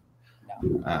not.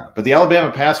 No. But the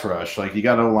Alabama pass rush, you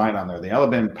got no line on there. The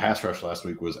Alabama pass rush last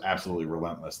week was absolutely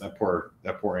relentless. That poor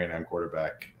A&M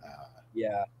quarterback.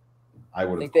 Yeah, I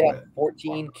think they had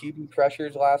 14 QB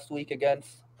pressures last week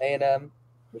against A&M,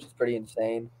 which is pretty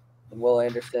insane. And Will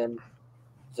Anderson,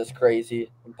 It's just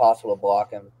crazy, impossible to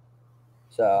block him.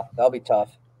 So that'll be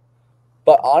tough.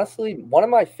 But honestly, one of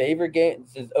my favorite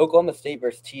games is Oklahoma State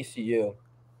versus TCU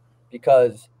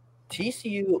because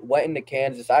TCU went into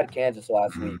Kansas. I had Kansas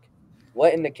last Mhm. week.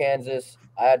 Went into Kansas.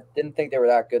 I didn't think they were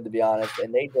that good, to be honest,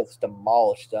 and they just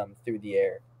demolished them through the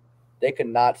air. They could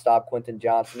not stop Quentin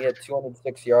Johnson. He had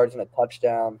 206 yards and a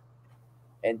touchdown.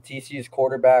 And TCU's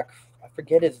quarterback, I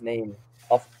forget his name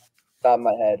off the top of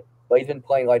my head, but he's been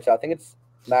playing lights out. I think it's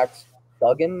Max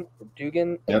Dugan,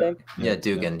 I Yep. think. Yeah,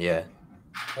 Dugan. Yeah.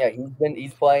 Yeah,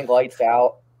 he's playing lights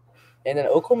out. And then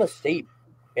Oklahoma State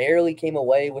barely came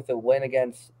away with a win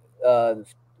against the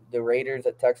Raiders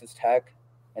at Texas Tech,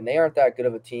 and they aren't that good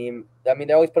of a team. I mean,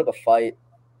 they always put up a fight,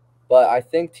 but I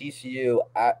think TCU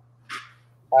at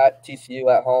TCU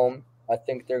at home, I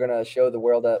think they're gonna show the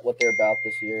world what they're about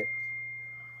this year,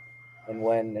 and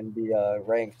win and be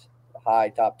ranked high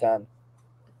top 10.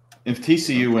 If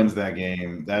TCU wins that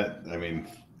game,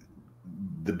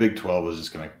 the Big 12 is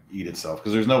just going to eat itself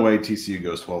because there's no way TCU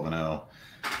goes 12-0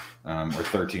 or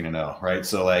 13-0, right?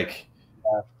 So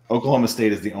Oklahoma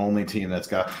State is the only team that's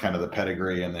got kind of the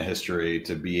pedigree and the history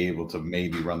to be able to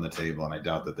maybe run the table, and I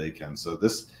doubt that they can. So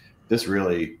this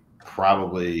really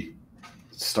probably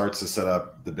starts to set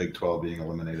up the Big 12 being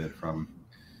eliminated from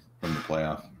the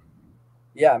playoff.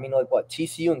 Yeah, I mean,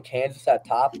 TCU and Kansas at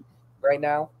top right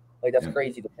now? That's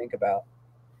crazy to think about.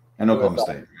 And Oklahoma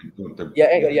State.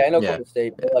 And Oklahoma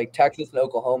State. But Texas and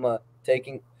Oklahoma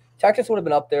Texas would have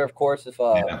been up there, of course, if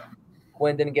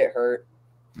Quinn didn't get hurt.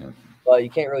 Yeah. But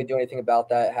you can't really do anything about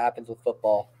that. It happens with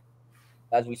football,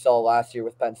 as we saw last year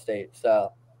with Penn State.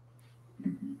 So.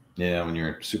 Yeah, when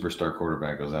your superstar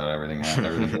quarterback goes out, everything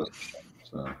goes.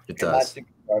 So it does. Not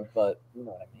superstar, but you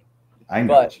know what I mean. I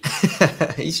know.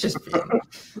 But he's just being.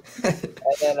 And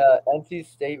then NC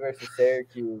State versus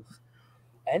Syracuse.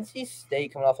 NC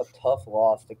State coming off a tough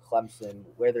loss to Clemson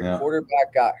where their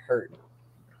quarterback got hurt.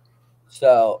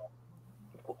 So,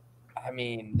 I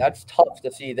mean, that's tough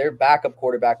to see. Their backup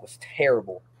quarterback was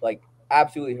terrible,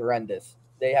 absolutely horrendous.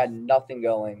 They had nothing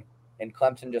going, and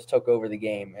Clemson just took over the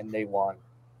game, and they won.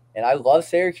 And I love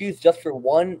Syracuse just for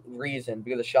one reason,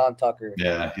 because of Sean Tucker.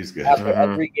 Yeah, he's good. After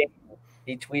every game,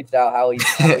 he tweets out how he's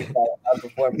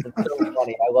outperformed. It's so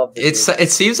funny. I love this.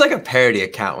 It seems like a parody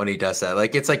account when he does that.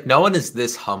 It's no one is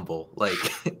this humble.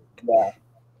 Yeah.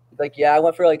 It's I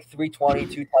went for 320,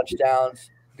 2 touchdowns.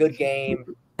 Good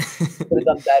game. Could have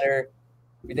done better.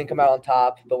 We didn't come out on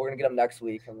top, but we're going to get them next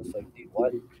week. I'm just dude,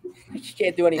 what? You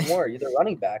can't do any more. You're the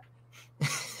running back.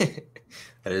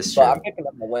 That is true. But I'm picking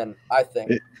them to win, I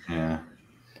think.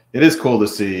 It is cool to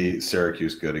see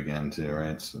Syracuse good again, too,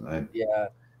 right? So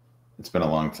it's been a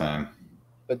long time.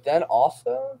 But then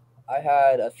also,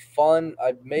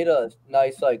 I made a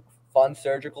nice, fun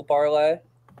surgical parlay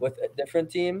with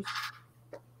different teams.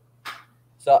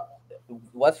 So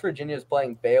West Virginia is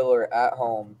playing Baylor at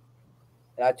home,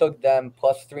 and I took them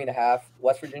plus 3.5.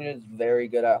 West Virginia is very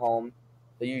good at home.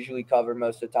 They usually cover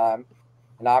most of the time.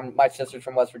 And my sister's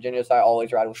from West Virginia, so I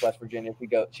always ride with West Virginia.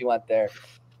 She went there.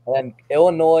 And then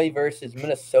Illinois versus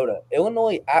Minnesota.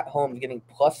 Illinois at home is getting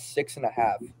plus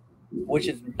 6.5, which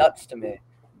is nuts to me.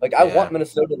 I want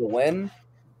Minnesota to win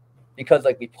because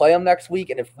we play them next week,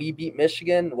 and if we beat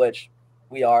Michigan, which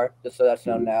we are, just so that's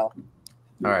known now.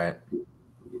 All right.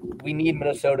 We need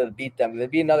Minnesota to beat them.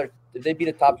 If they beat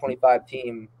a top 25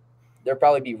 team, they'll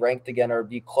probably be ranked again or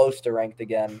be close to ranked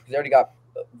again because they already got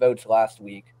votes last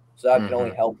week. So that can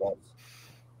only help us.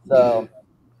 So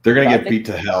they're going to get beat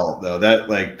to hell, though. That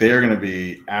they are going to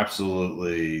be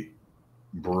absolutely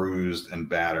bruised and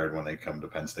battered when they come to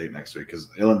Penn State next week because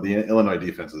the Illinois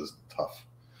defense is tough.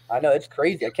 I know, it's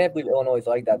crazy. I can't believe Illinois is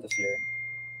like that this year.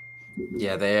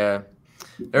 Yeah, they're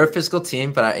a physical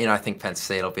team, but I think Penn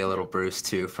State will be a little bruised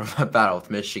too from a battle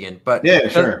with Michigan. But yeah,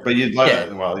 sure. But you'd like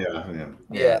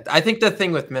yeah. I think the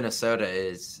thing with Minnesota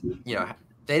is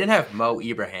they didn't have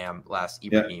Ibrahim,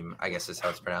 I guess is how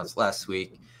it's pronounced, last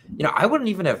week. I wouldn't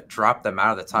even have dropped them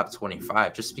out of the top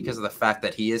 25 just because of the fact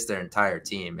that he is their entire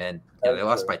team. And they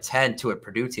lost by 10 to a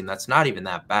Purdue team. That's not even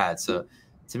that bad. So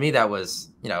to me, that was,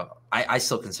 I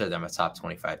still consider them a top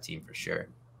 25 team for sure.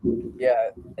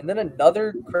 Yeah. And then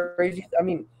another crazy,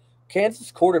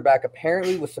 Kansas quarterback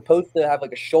apparently was supposed to have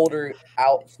a shoulder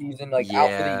out season, out for the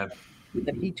year.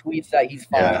 Then he tweets that he's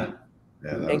fine.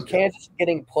 Yeah. And Kansas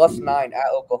getting plus 9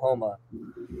 at Oklahoma.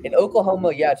 In Oklahoma,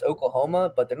 it's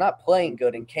Oklahoma, but they're not playing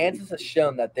good. And Kansas has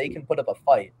shown that they can put up a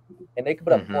fight and they can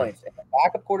put up points. And the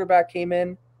backup quarterback came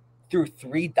in, threw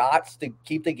 3 dots to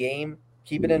keep the game,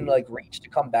 keep it in reach to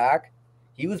come back.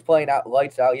 He was playing out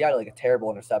lights out. He had a terrible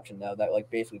interception though that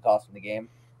basically cost him the game.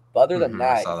 But other than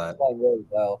that, he was playing really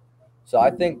well. So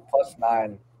I think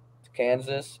 +9 to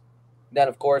Kansas. Then,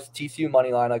 of course, TCU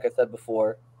money line, like I said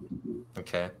before.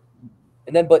 Okay.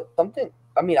 And then, but something,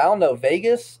 I mean, I don't know,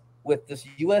 Vegas with this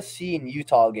USC and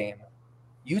Utah game.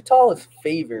 Utah is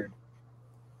favored,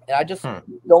 and I just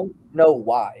don't know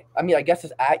why. I mean, I guess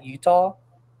it's at Utah.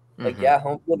 Like, yeah,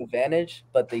 home field advantage,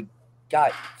 but they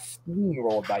got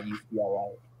steamrolled by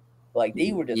UCLA. Like,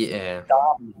 they were just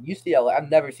dominating. UCLA,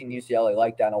 I've never seen UCLA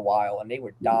like that in a while, and they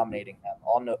were dominating them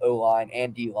on the O-line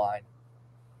and D-line.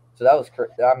 So that was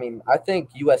 – I mean, I think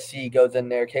USC goes in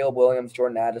there. Caleb Williams,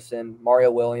 Jordan Addison,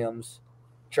 Mario Williams,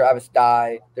 Travis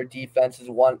Dye. Their defense has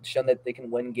shown that they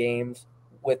can win games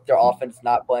with their offense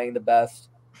not playing the best.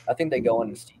 I think they go in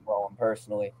and steamroll them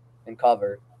personally and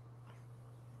cover.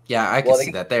 Yeah, I can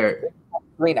see that. They're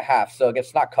 3.5, so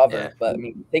it's not covered. But, I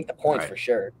mean, take the points for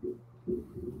sure.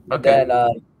 Okay. Then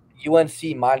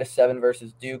UNC -7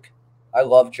 versus Duke. I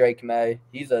love Drake May.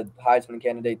 He's a Heisman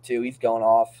candidate too. He's going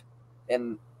off.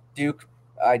 And Duke,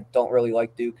 I don't really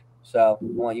like Duke, so I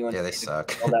want UNC. Yeah, they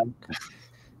suck.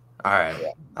 All right,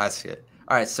 that's good.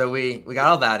 All right, so we got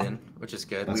all that in, which is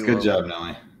good. That's good job,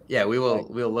 Nelly. Yeah, we'll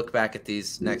look back at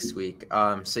these next week.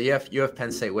 So you have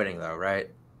Penn State winning though, right?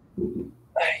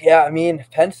 Yeah, I mean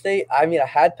Penn State. I mean I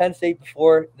had Penn State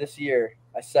before this year.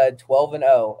 I said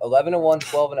 12-0, 11-1,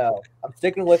 12-0. I'm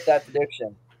sticking with that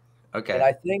prediction. Okay. And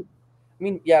I think, I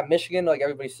mean, yeah, Michigan, like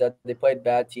everybody said, they played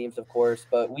bad teams, of course,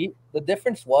 but the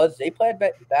difference was they played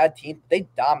bad teams. They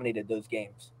dominated those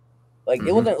games. Like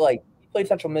it wasn't like we played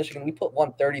Central Michigan, we put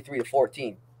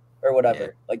 133-14 or whatever.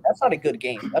 Yeah. Like that's not a good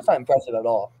game. That's not impressive at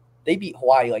all. They beat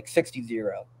Hawaii like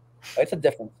 60-0. It's a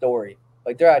different story.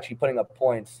 Like they're actually putting up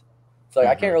points. So like,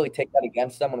 I can't really take that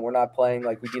against them when we're not playing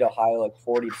like we beat Ohio like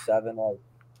 40-7. Like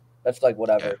that's like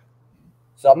whatever. Yeah.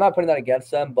 So I'm not putting that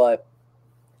against them, but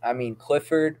I mean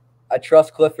Clifford. I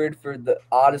trust Clifford for the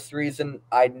oddest reason.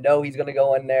 I know he's gonna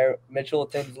go in there. Mitchell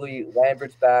Tinsley,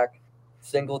 Lambert's back,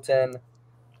 Singleton.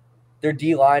 Their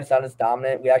D line's not as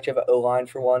dominant. We actually have an O line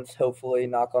for once. Hopefully,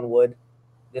 knock on wood,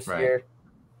 this year.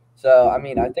 So I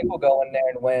mean, I think we'll go in there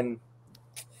and win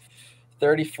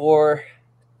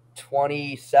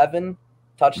 34-27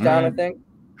 touchdown, I think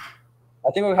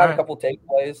we'll have a couple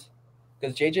takeaways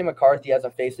because J.J. McCarthy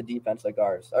hasn't faced a defense like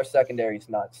ours. Our secondary's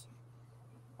nuts.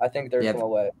 I think they're from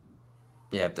away.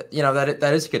 Yeah,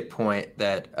 that is a good point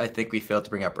that I think we failed to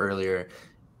bring up earlier.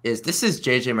 This is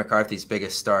J.J. McCarthy's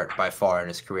biggest start by far in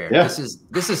his career. Yeah.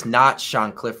 This is not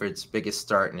Sean Clifford's biggest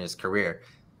start in his career.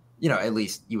 At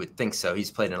least you would think so. He's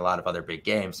played in a lot of other big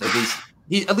games. At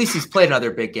least he's played in other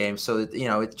big games, so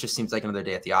it just seems like another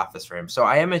day at the office for him. So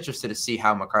I am interested to see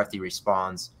how McCarthy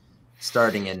responds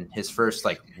starting in his first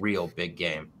real big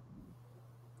game.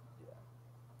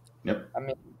 Yep. I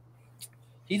mean,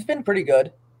 he's been pretty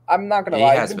good. I'm not gonna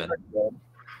lie, he's been pretty good.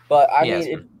 But I mean,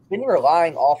 it's been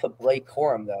relying off of Blake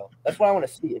Corum though. That's what I want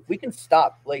to see. If we can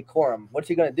stop Blake Corum, what's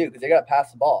he gonna do? Because they gotta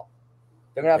pass the ball.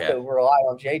 They're gonna have to rely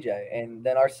on JJ, and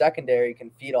then our secondary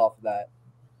can feed off of that.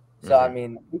 So, I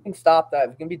mean, if we can stop that,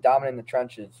 if we can be dominant in the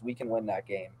trenches, we can win that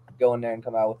game. Go in there and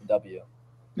come out with a W.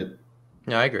 Yep.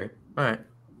 Yeah, I agree. All right.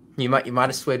 You might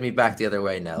have swayed me back the other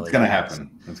way, Nelly. It's going to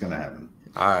happen. It's going to happen.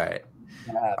 All right.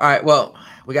 All right. Well,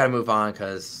 we got to move on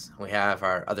because we have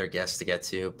our other guests to get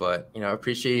to. But,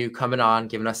 appreciate you coming on,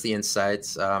 giving us the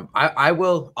insights. I'll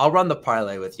run the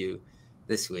parlay with you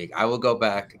this week. I will go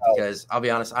back because I'll be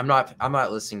honest, I'm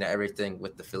not listening to everything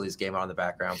with the Phillies game on in the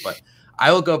background, but I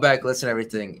will go back, listen to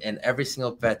everything, and every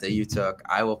single bet that you took,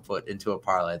 I will put into a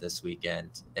parlay this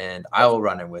weekend, and I will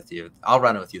run it with you. I'll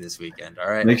run it with you this weekend. All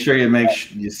right. Make sure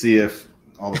you see if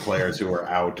all the players who are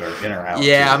out are in or out.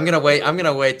 Yeah, I'm gonna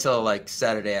wait till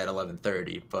Saturday at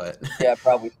 11:30. But yeah,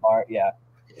 probably smart. Yeah.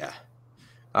 Yeah.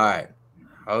 All right.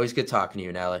 Always good talking to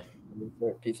you, Nelly.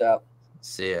 Peace out.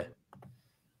 See ya.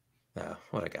 Oh,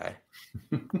 what a guy.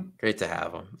 Great to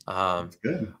have him.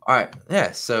 Good. All right.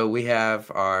 Yeah. So we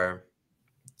have our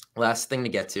last thing to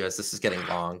get to, as this is getting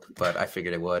long, but I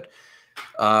figured it would.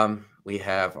 We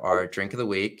have our drink of the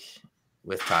week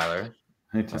with Tyler.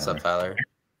 Hey, Tyler. What's up, Tyler?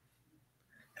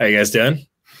 How you guys doing?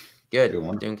 Good.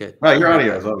 Doing good. Well, your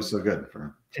audio is always so good.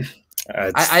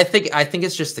 I think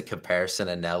it's just the comparison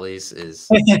of Nelly's is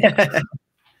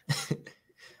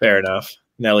fair enough.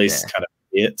 Nelly's kind of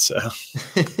it, so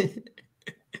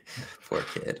poor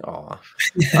kid. Aw. All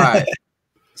right.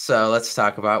 So let's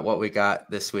talk about what we got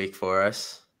this week for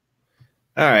us.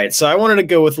 All right. So I wanted to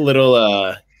go with a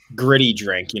little gritty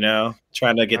drink,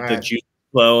 trying to get the juice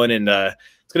flowing, and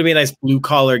it's gonna be a nice blue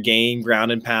collar game,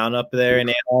 ground and pound up there in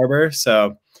Ann Arbor.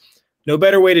 So no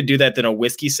better way to do that than a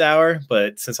whiskey sour.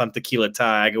 But since I'm tequila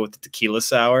Thai, I go with the tequila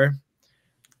sour.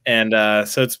 And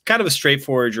so it's kind of a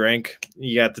straightforward drink.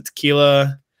 You got the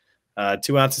tequila,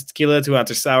 2 ounces tequila, 2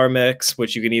 ounces sour mix,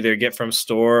 which you can either get from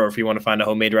store or if you want to find a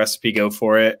homemade recipe, go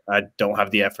for it. I don't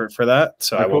have the effort for that,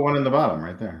 so I put one in the bottom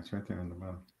right there. It's right there in the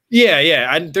bottom.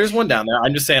 Yeah. There's one down there.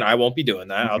 I'm just saying I won't be doing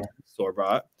that. Okay. I'll do store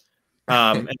bought.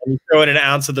 And you throw in an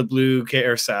ounce of the blue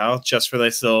Curacao just for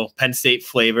this little Penn State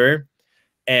flavor.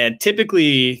 And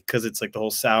typically, because it's like the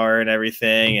whole sour and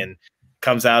everything and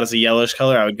comes out as a yellowish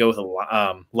color, I would go with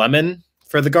a lemon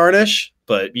for the garnish.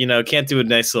 But, can't do a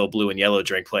nice little blue and yellow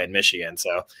drink playing Michigan.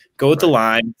 So go with the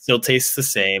lime. Still tastes the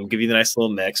same. Give you the nice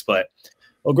little mix. But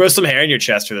we'll grow some hair in your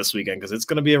chest for this weekend because it's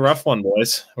going to be a rough one,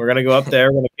 boys. We're going to go up there.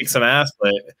 We're going to kick some ass.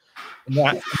 But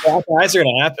black eyes are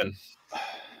going to happen.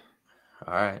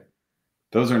 All right.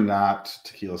 Those are not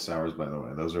tequila sours, by the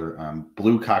way. Those are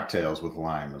blue cocktails with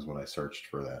lime is what I searched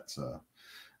for that. So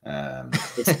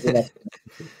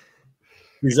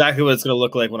exactly what it's going to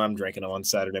look like when I'm drinking them on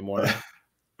Saturday morning.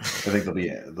 I think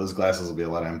those glasses will be a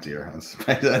lot emptier on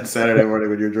Saturday morning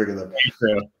when you're drinking them.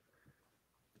 True.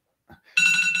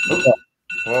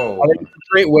 Whoa. I think it's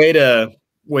a great way to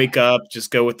wake up.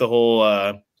 Just go with the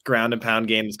whole ground and pound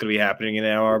game that's going to be happening in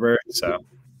Ann Arbor. So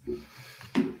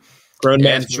grown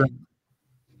man's drink.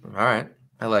 All right.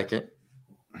 I like it.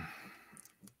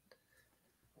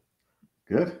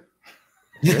 Good.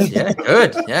 Yeah,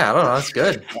 good. Yeah, I don't know. That's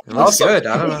good. It looks good.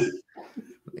 I don't know.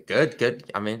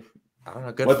 Good. I mean, I don't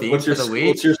know. Good theme for the week.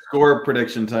 What's your score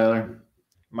prediction, Tyler?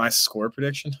 My score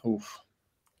prediction? Oof.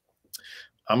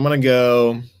 I'm going to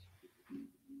go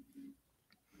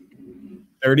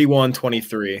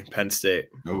 31-23, Penn State.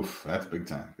 Oof, that's big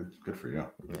time. Good for you.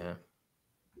 Yeah.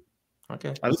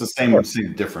 Okay. That's the same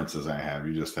difference as I have.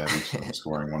 You just have each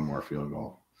scoring one more field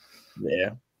goal. Yeah.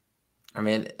 I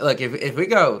mean, look, if we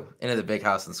go into the big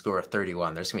house and score a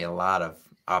 31, there's going to be a lot of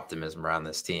optimism around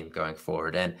this team going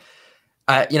forward. And,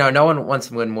 no one wants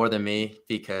to win more than me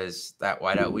because that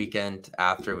whiteout weekend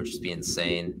after would just be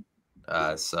insane.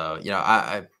 So,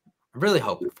 I'm really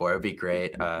hoping for it. It'd be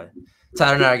great.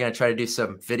 Tyler and I are going to try to do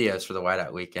some videos for the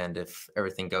whiteout weekend if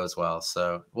everything goes well.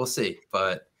 So we'll see.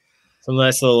 But some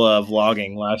nice little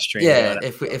vlogging live stream. Yeah,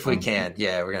 if we can.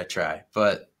 Yeah, we're going to try.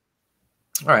 But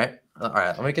all right.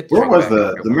 Let me get where was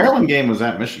the Maryland game was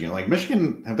at Michigan. Like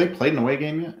Michigan, have they played an away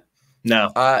game yet?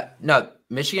 No. No.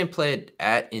 Michigan played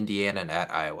at Indiana and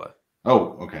at Iowa.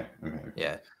 Oh, okay.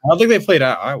 Yeah. I don't think they played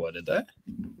at Iowa, did they?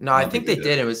 No, I think they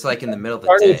did. It was like in the middle of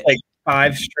the day. It's like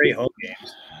 5 straight home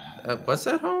games. Was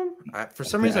that home? For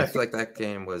some reason, I feel like that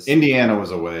game was. Indiana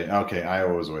was away. Okay,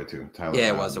 Iowa was away too. Tyler, yeah,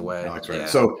 it was away. Alex, right. Yeah.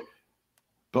 So,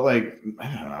 but like,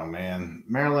 I don't know, man.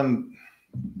 Maryland,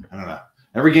 I don't know.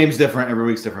 Every game's different. Every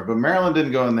week's different. But Maryland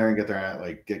didn't go in there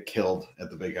and get killed at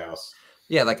the big house.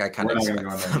 Yeah, like I kind of expect them to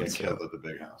go in there and get killed at the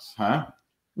big house, huh?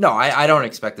 No, I don't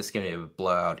expect this game to be a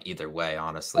blowout either way,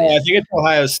 honestly. I think it's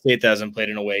Ohio State that hasn't played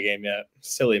an away game yet.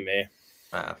 Silly me.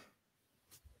 But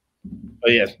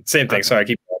yeah, same thing. Okay. Sorry,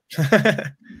 keep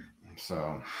going.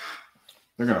 So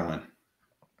they're gonna win.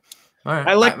 All right.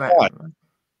 I like that.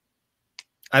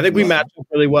 I think we match up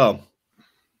really well.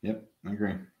 Yep, I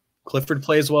agree. Clifford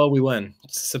plays well, we win.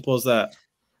 It's as simple as that.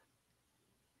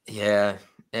 Yeah,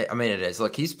 I mean it is.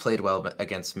 Look, he's played well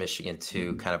against Michigan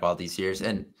too, kind of all these years,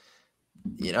 and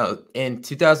in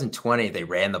 2020 they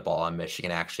ran the ball on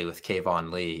Michigan actually with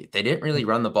Kayvon Lee. They didn't really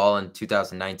run the ball in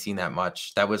 2019 that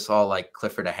much. That was all like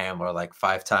Clifford to Hamler like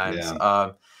 5 times.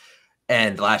 Yeah.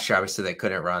 And last year obviously they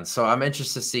couldn't run. So I'm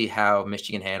interested to see how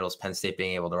Michigan handles Penn State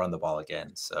being able to run the ball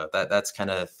again. So that's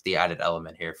kind of the added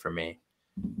element here for me.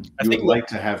 I would like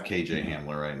to have KJ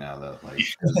Hamler right now, though. Like,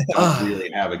 don't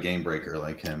really have a game breaker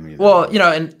like him either. Well,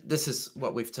 and this is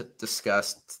what we've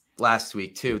discussed last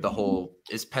week too. The whole,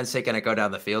 is Penn State going to go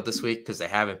down the field this week because they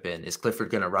haven't been? Is Clifford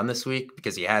going to run this week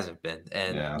because he hasn't been?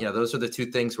 And those are the two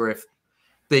things where if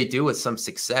they do with some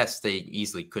success, they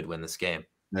easily could win this game.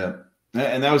 Yeah,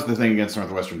 and that was the thing against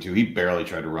Northwestern too. He barely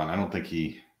tried to run. I don't think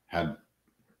he had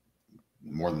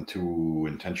more than 2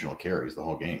 intentional carries the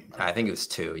whole game. I think it was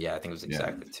 2. Yeah, I think it was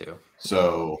exactly 2.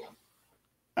 So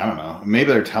I don't know.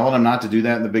 Maybe they're telling him not to do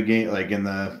that in the big game, like in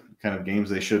the kind of games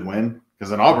they should win.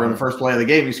 Because in Auburn, the first play of the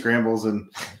game, he scrambles and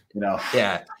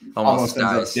almost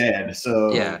ends up dead.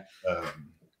 So yeah.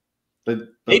 But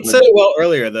Nate said it well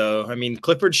earlier, though. I mean,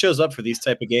 Clifford shows up for these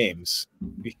type of games.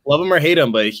 You love him or hate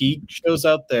him, but he shows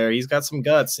out there. He's got some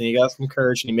guts and he got some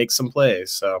courage and he makes some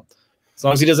plays. So as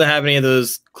long as he doesn't have any of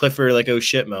those Clifford like oh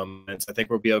shit moments, I think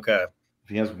we'll be okay.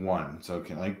 He has one, so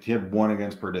he had one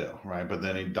against Purdue, right? But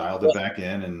then he dialed it back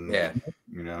in,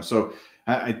 and so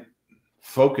I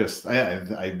focused.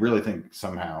 I really think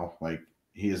somehow like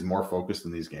he is more focused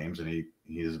in these games, and he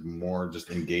He is more just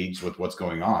engaged with what's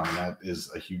going on, and that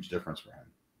is a huge difference for him.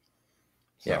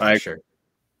 So, yeah, for sure.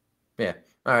 Yeah.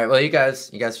 All right. Well, you guys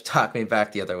talked me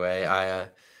back the other way. I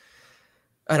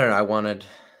don't know. I want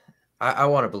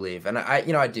to believe, and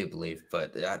I do believe,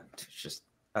 but just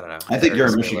I don't know. I think you're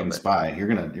a Michigan spy. You're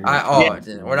gonna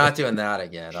we're not doing that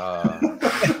again. Oh,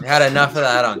 we had enough of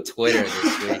that on Twitter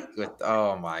this week.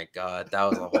 Oh my God, that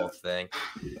was a whole thing.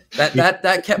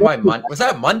 That kept my Monday. Was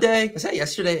that Monday? Was that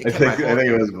yesterday? I think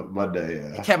it was Monday.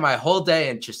 Yeah. It kept my whole day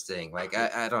interesting. Like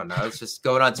I don't know. It's just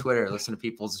going on Twitter, listen to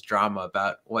people's drama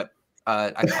about what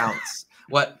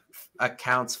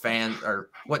accounts fans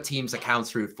or what teams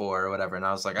accounts root for or whatever. And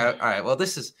I was like, all right, well,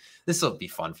 this will be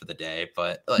fun for the day,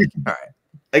 but like, all right.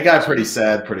 It got pretty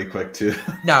sad pretty quick too.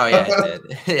 No, yeah, it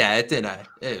did. Yeah, it did.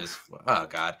 It was, oh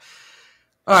God.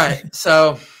 All right.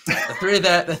 So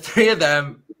the three of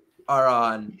them are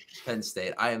on Penn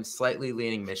State. I am slightly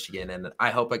leaning Michigan, and I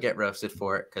hope I get roasted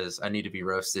for it because I need to be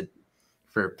roasted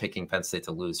for picking Penn State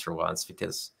to lose for once,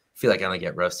 because I feel like I only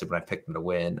get roasted when I pick them to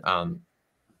win. And,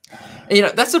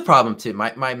 that's a problem too.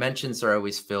 My mentions are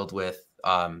always filled with,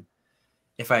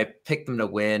 if I pick them to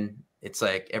win, it's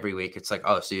like every week it's like,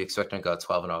 oh, so you expect them to go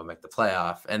 12-0 and make the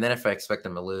playoff. And then if I expect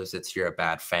them to lose, it's you're a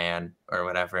bad fan or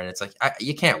whatever. And it's like,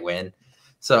 you can't win.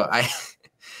 So I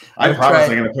promise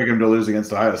I'm going to pick them to lose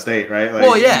against Ohio State, right? Like,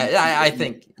 well, yeah, I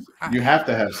think you have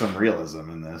to have some realism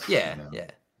in this. Yeah,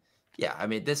 yeah. I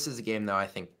mean, this is a game though. I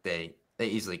think they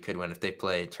easily could win if they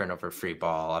play turnover-free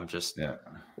ball. I'm just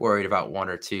worried about one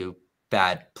or two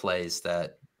bad plays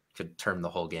that could turn the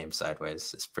whole game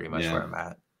sideways. Is pretty much where I'm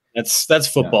at. That's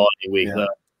football any week though.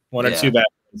 One or two bad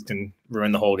plays can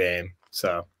ruin the whole game.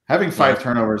 So having 5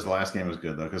 turnovers the last game was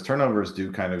good though, because turnovers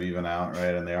do kind of even out,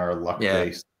 right? And they are luck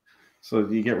based, so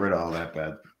you get rid of all that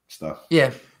bad stuff.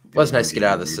 Yeah, it was nice to get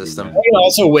out of the system. It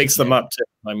also wakes them up too.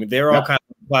 I mean, they were all kind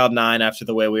of cloud 9 after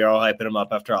the way we were all hyping them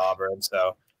up after Auburn.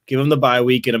 So give them the bye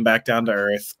week, get them back down to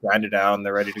earth, grind it out, and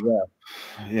they're ready to go.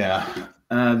 Yeah,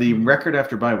 the record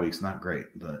after bye week's not great,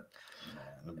 but.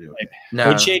 We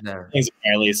changed things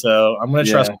apparently, so I'm going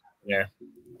to trust him there.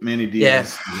 Manny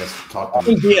Diaz. I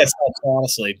think Diaz helps,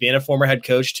 honestly. Being a former head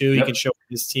coach too, he can show what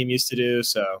his team used to do.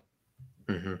 So,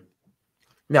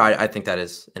 no, I think that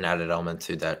is an added element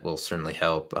too that will certainly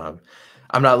help.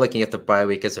 I'm not looking at the bye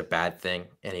week as a bad thing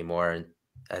anymore,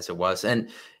 as it was.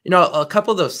 And a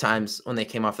couple of those times when they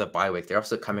came off the bye week, they're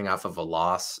also coming off of a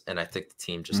loss, and I think the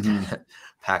team just kind of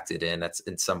packed it in. That's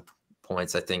in some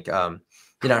points. I think.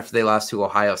 After they lost to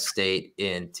Ohio State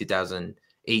in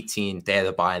 2018, they had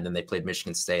the bye, and then they played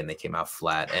Michigan State, and they came out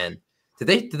flat. And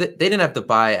they didn't have the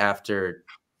bye after.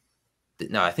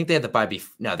 No, I think they had the bye. They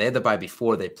had the bye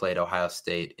before they played Ohio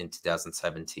State in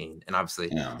 2017, and obviously,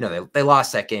 they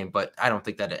lost that game. But I don't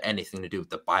think that had anything to do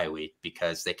with the bye week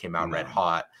because they came out red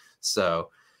hot. So,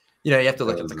 you have to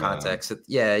look at the context.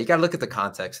 You got to look at the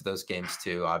context of those games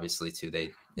too. Obviously, too,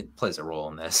 it plays a role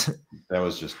in this. That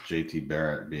was just JT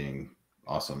Barrett being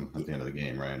awesome at the end of the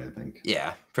game, right? I think.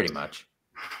 Yeah, pretty much.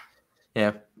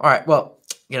 Yeah. All right. Well,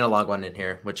 getting a long one in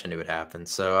here, which I knew would happen.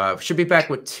 So should be back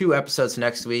with 2 episodes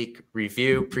next week.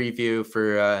 Preview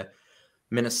for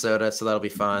Minnesota. So that'll be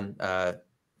fun.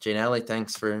 Jane Ellie,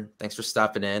 thanks for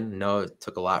stopping in. I know it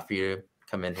took a lot for you to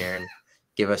come in here and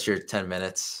give us your 10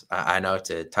 minutes. I know it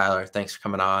did. Tyler, thanks for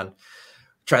coming on.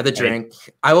 Try the drink.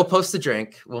 I will post the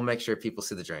drink. We'll make sure people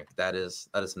see the drink. That is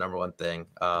the number one thing.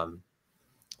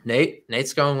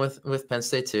 Nate's going with Penn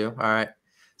State too. All right.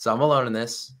 So I'm alone in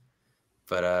this,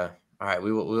 but all right.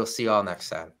 We will see you all next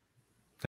time.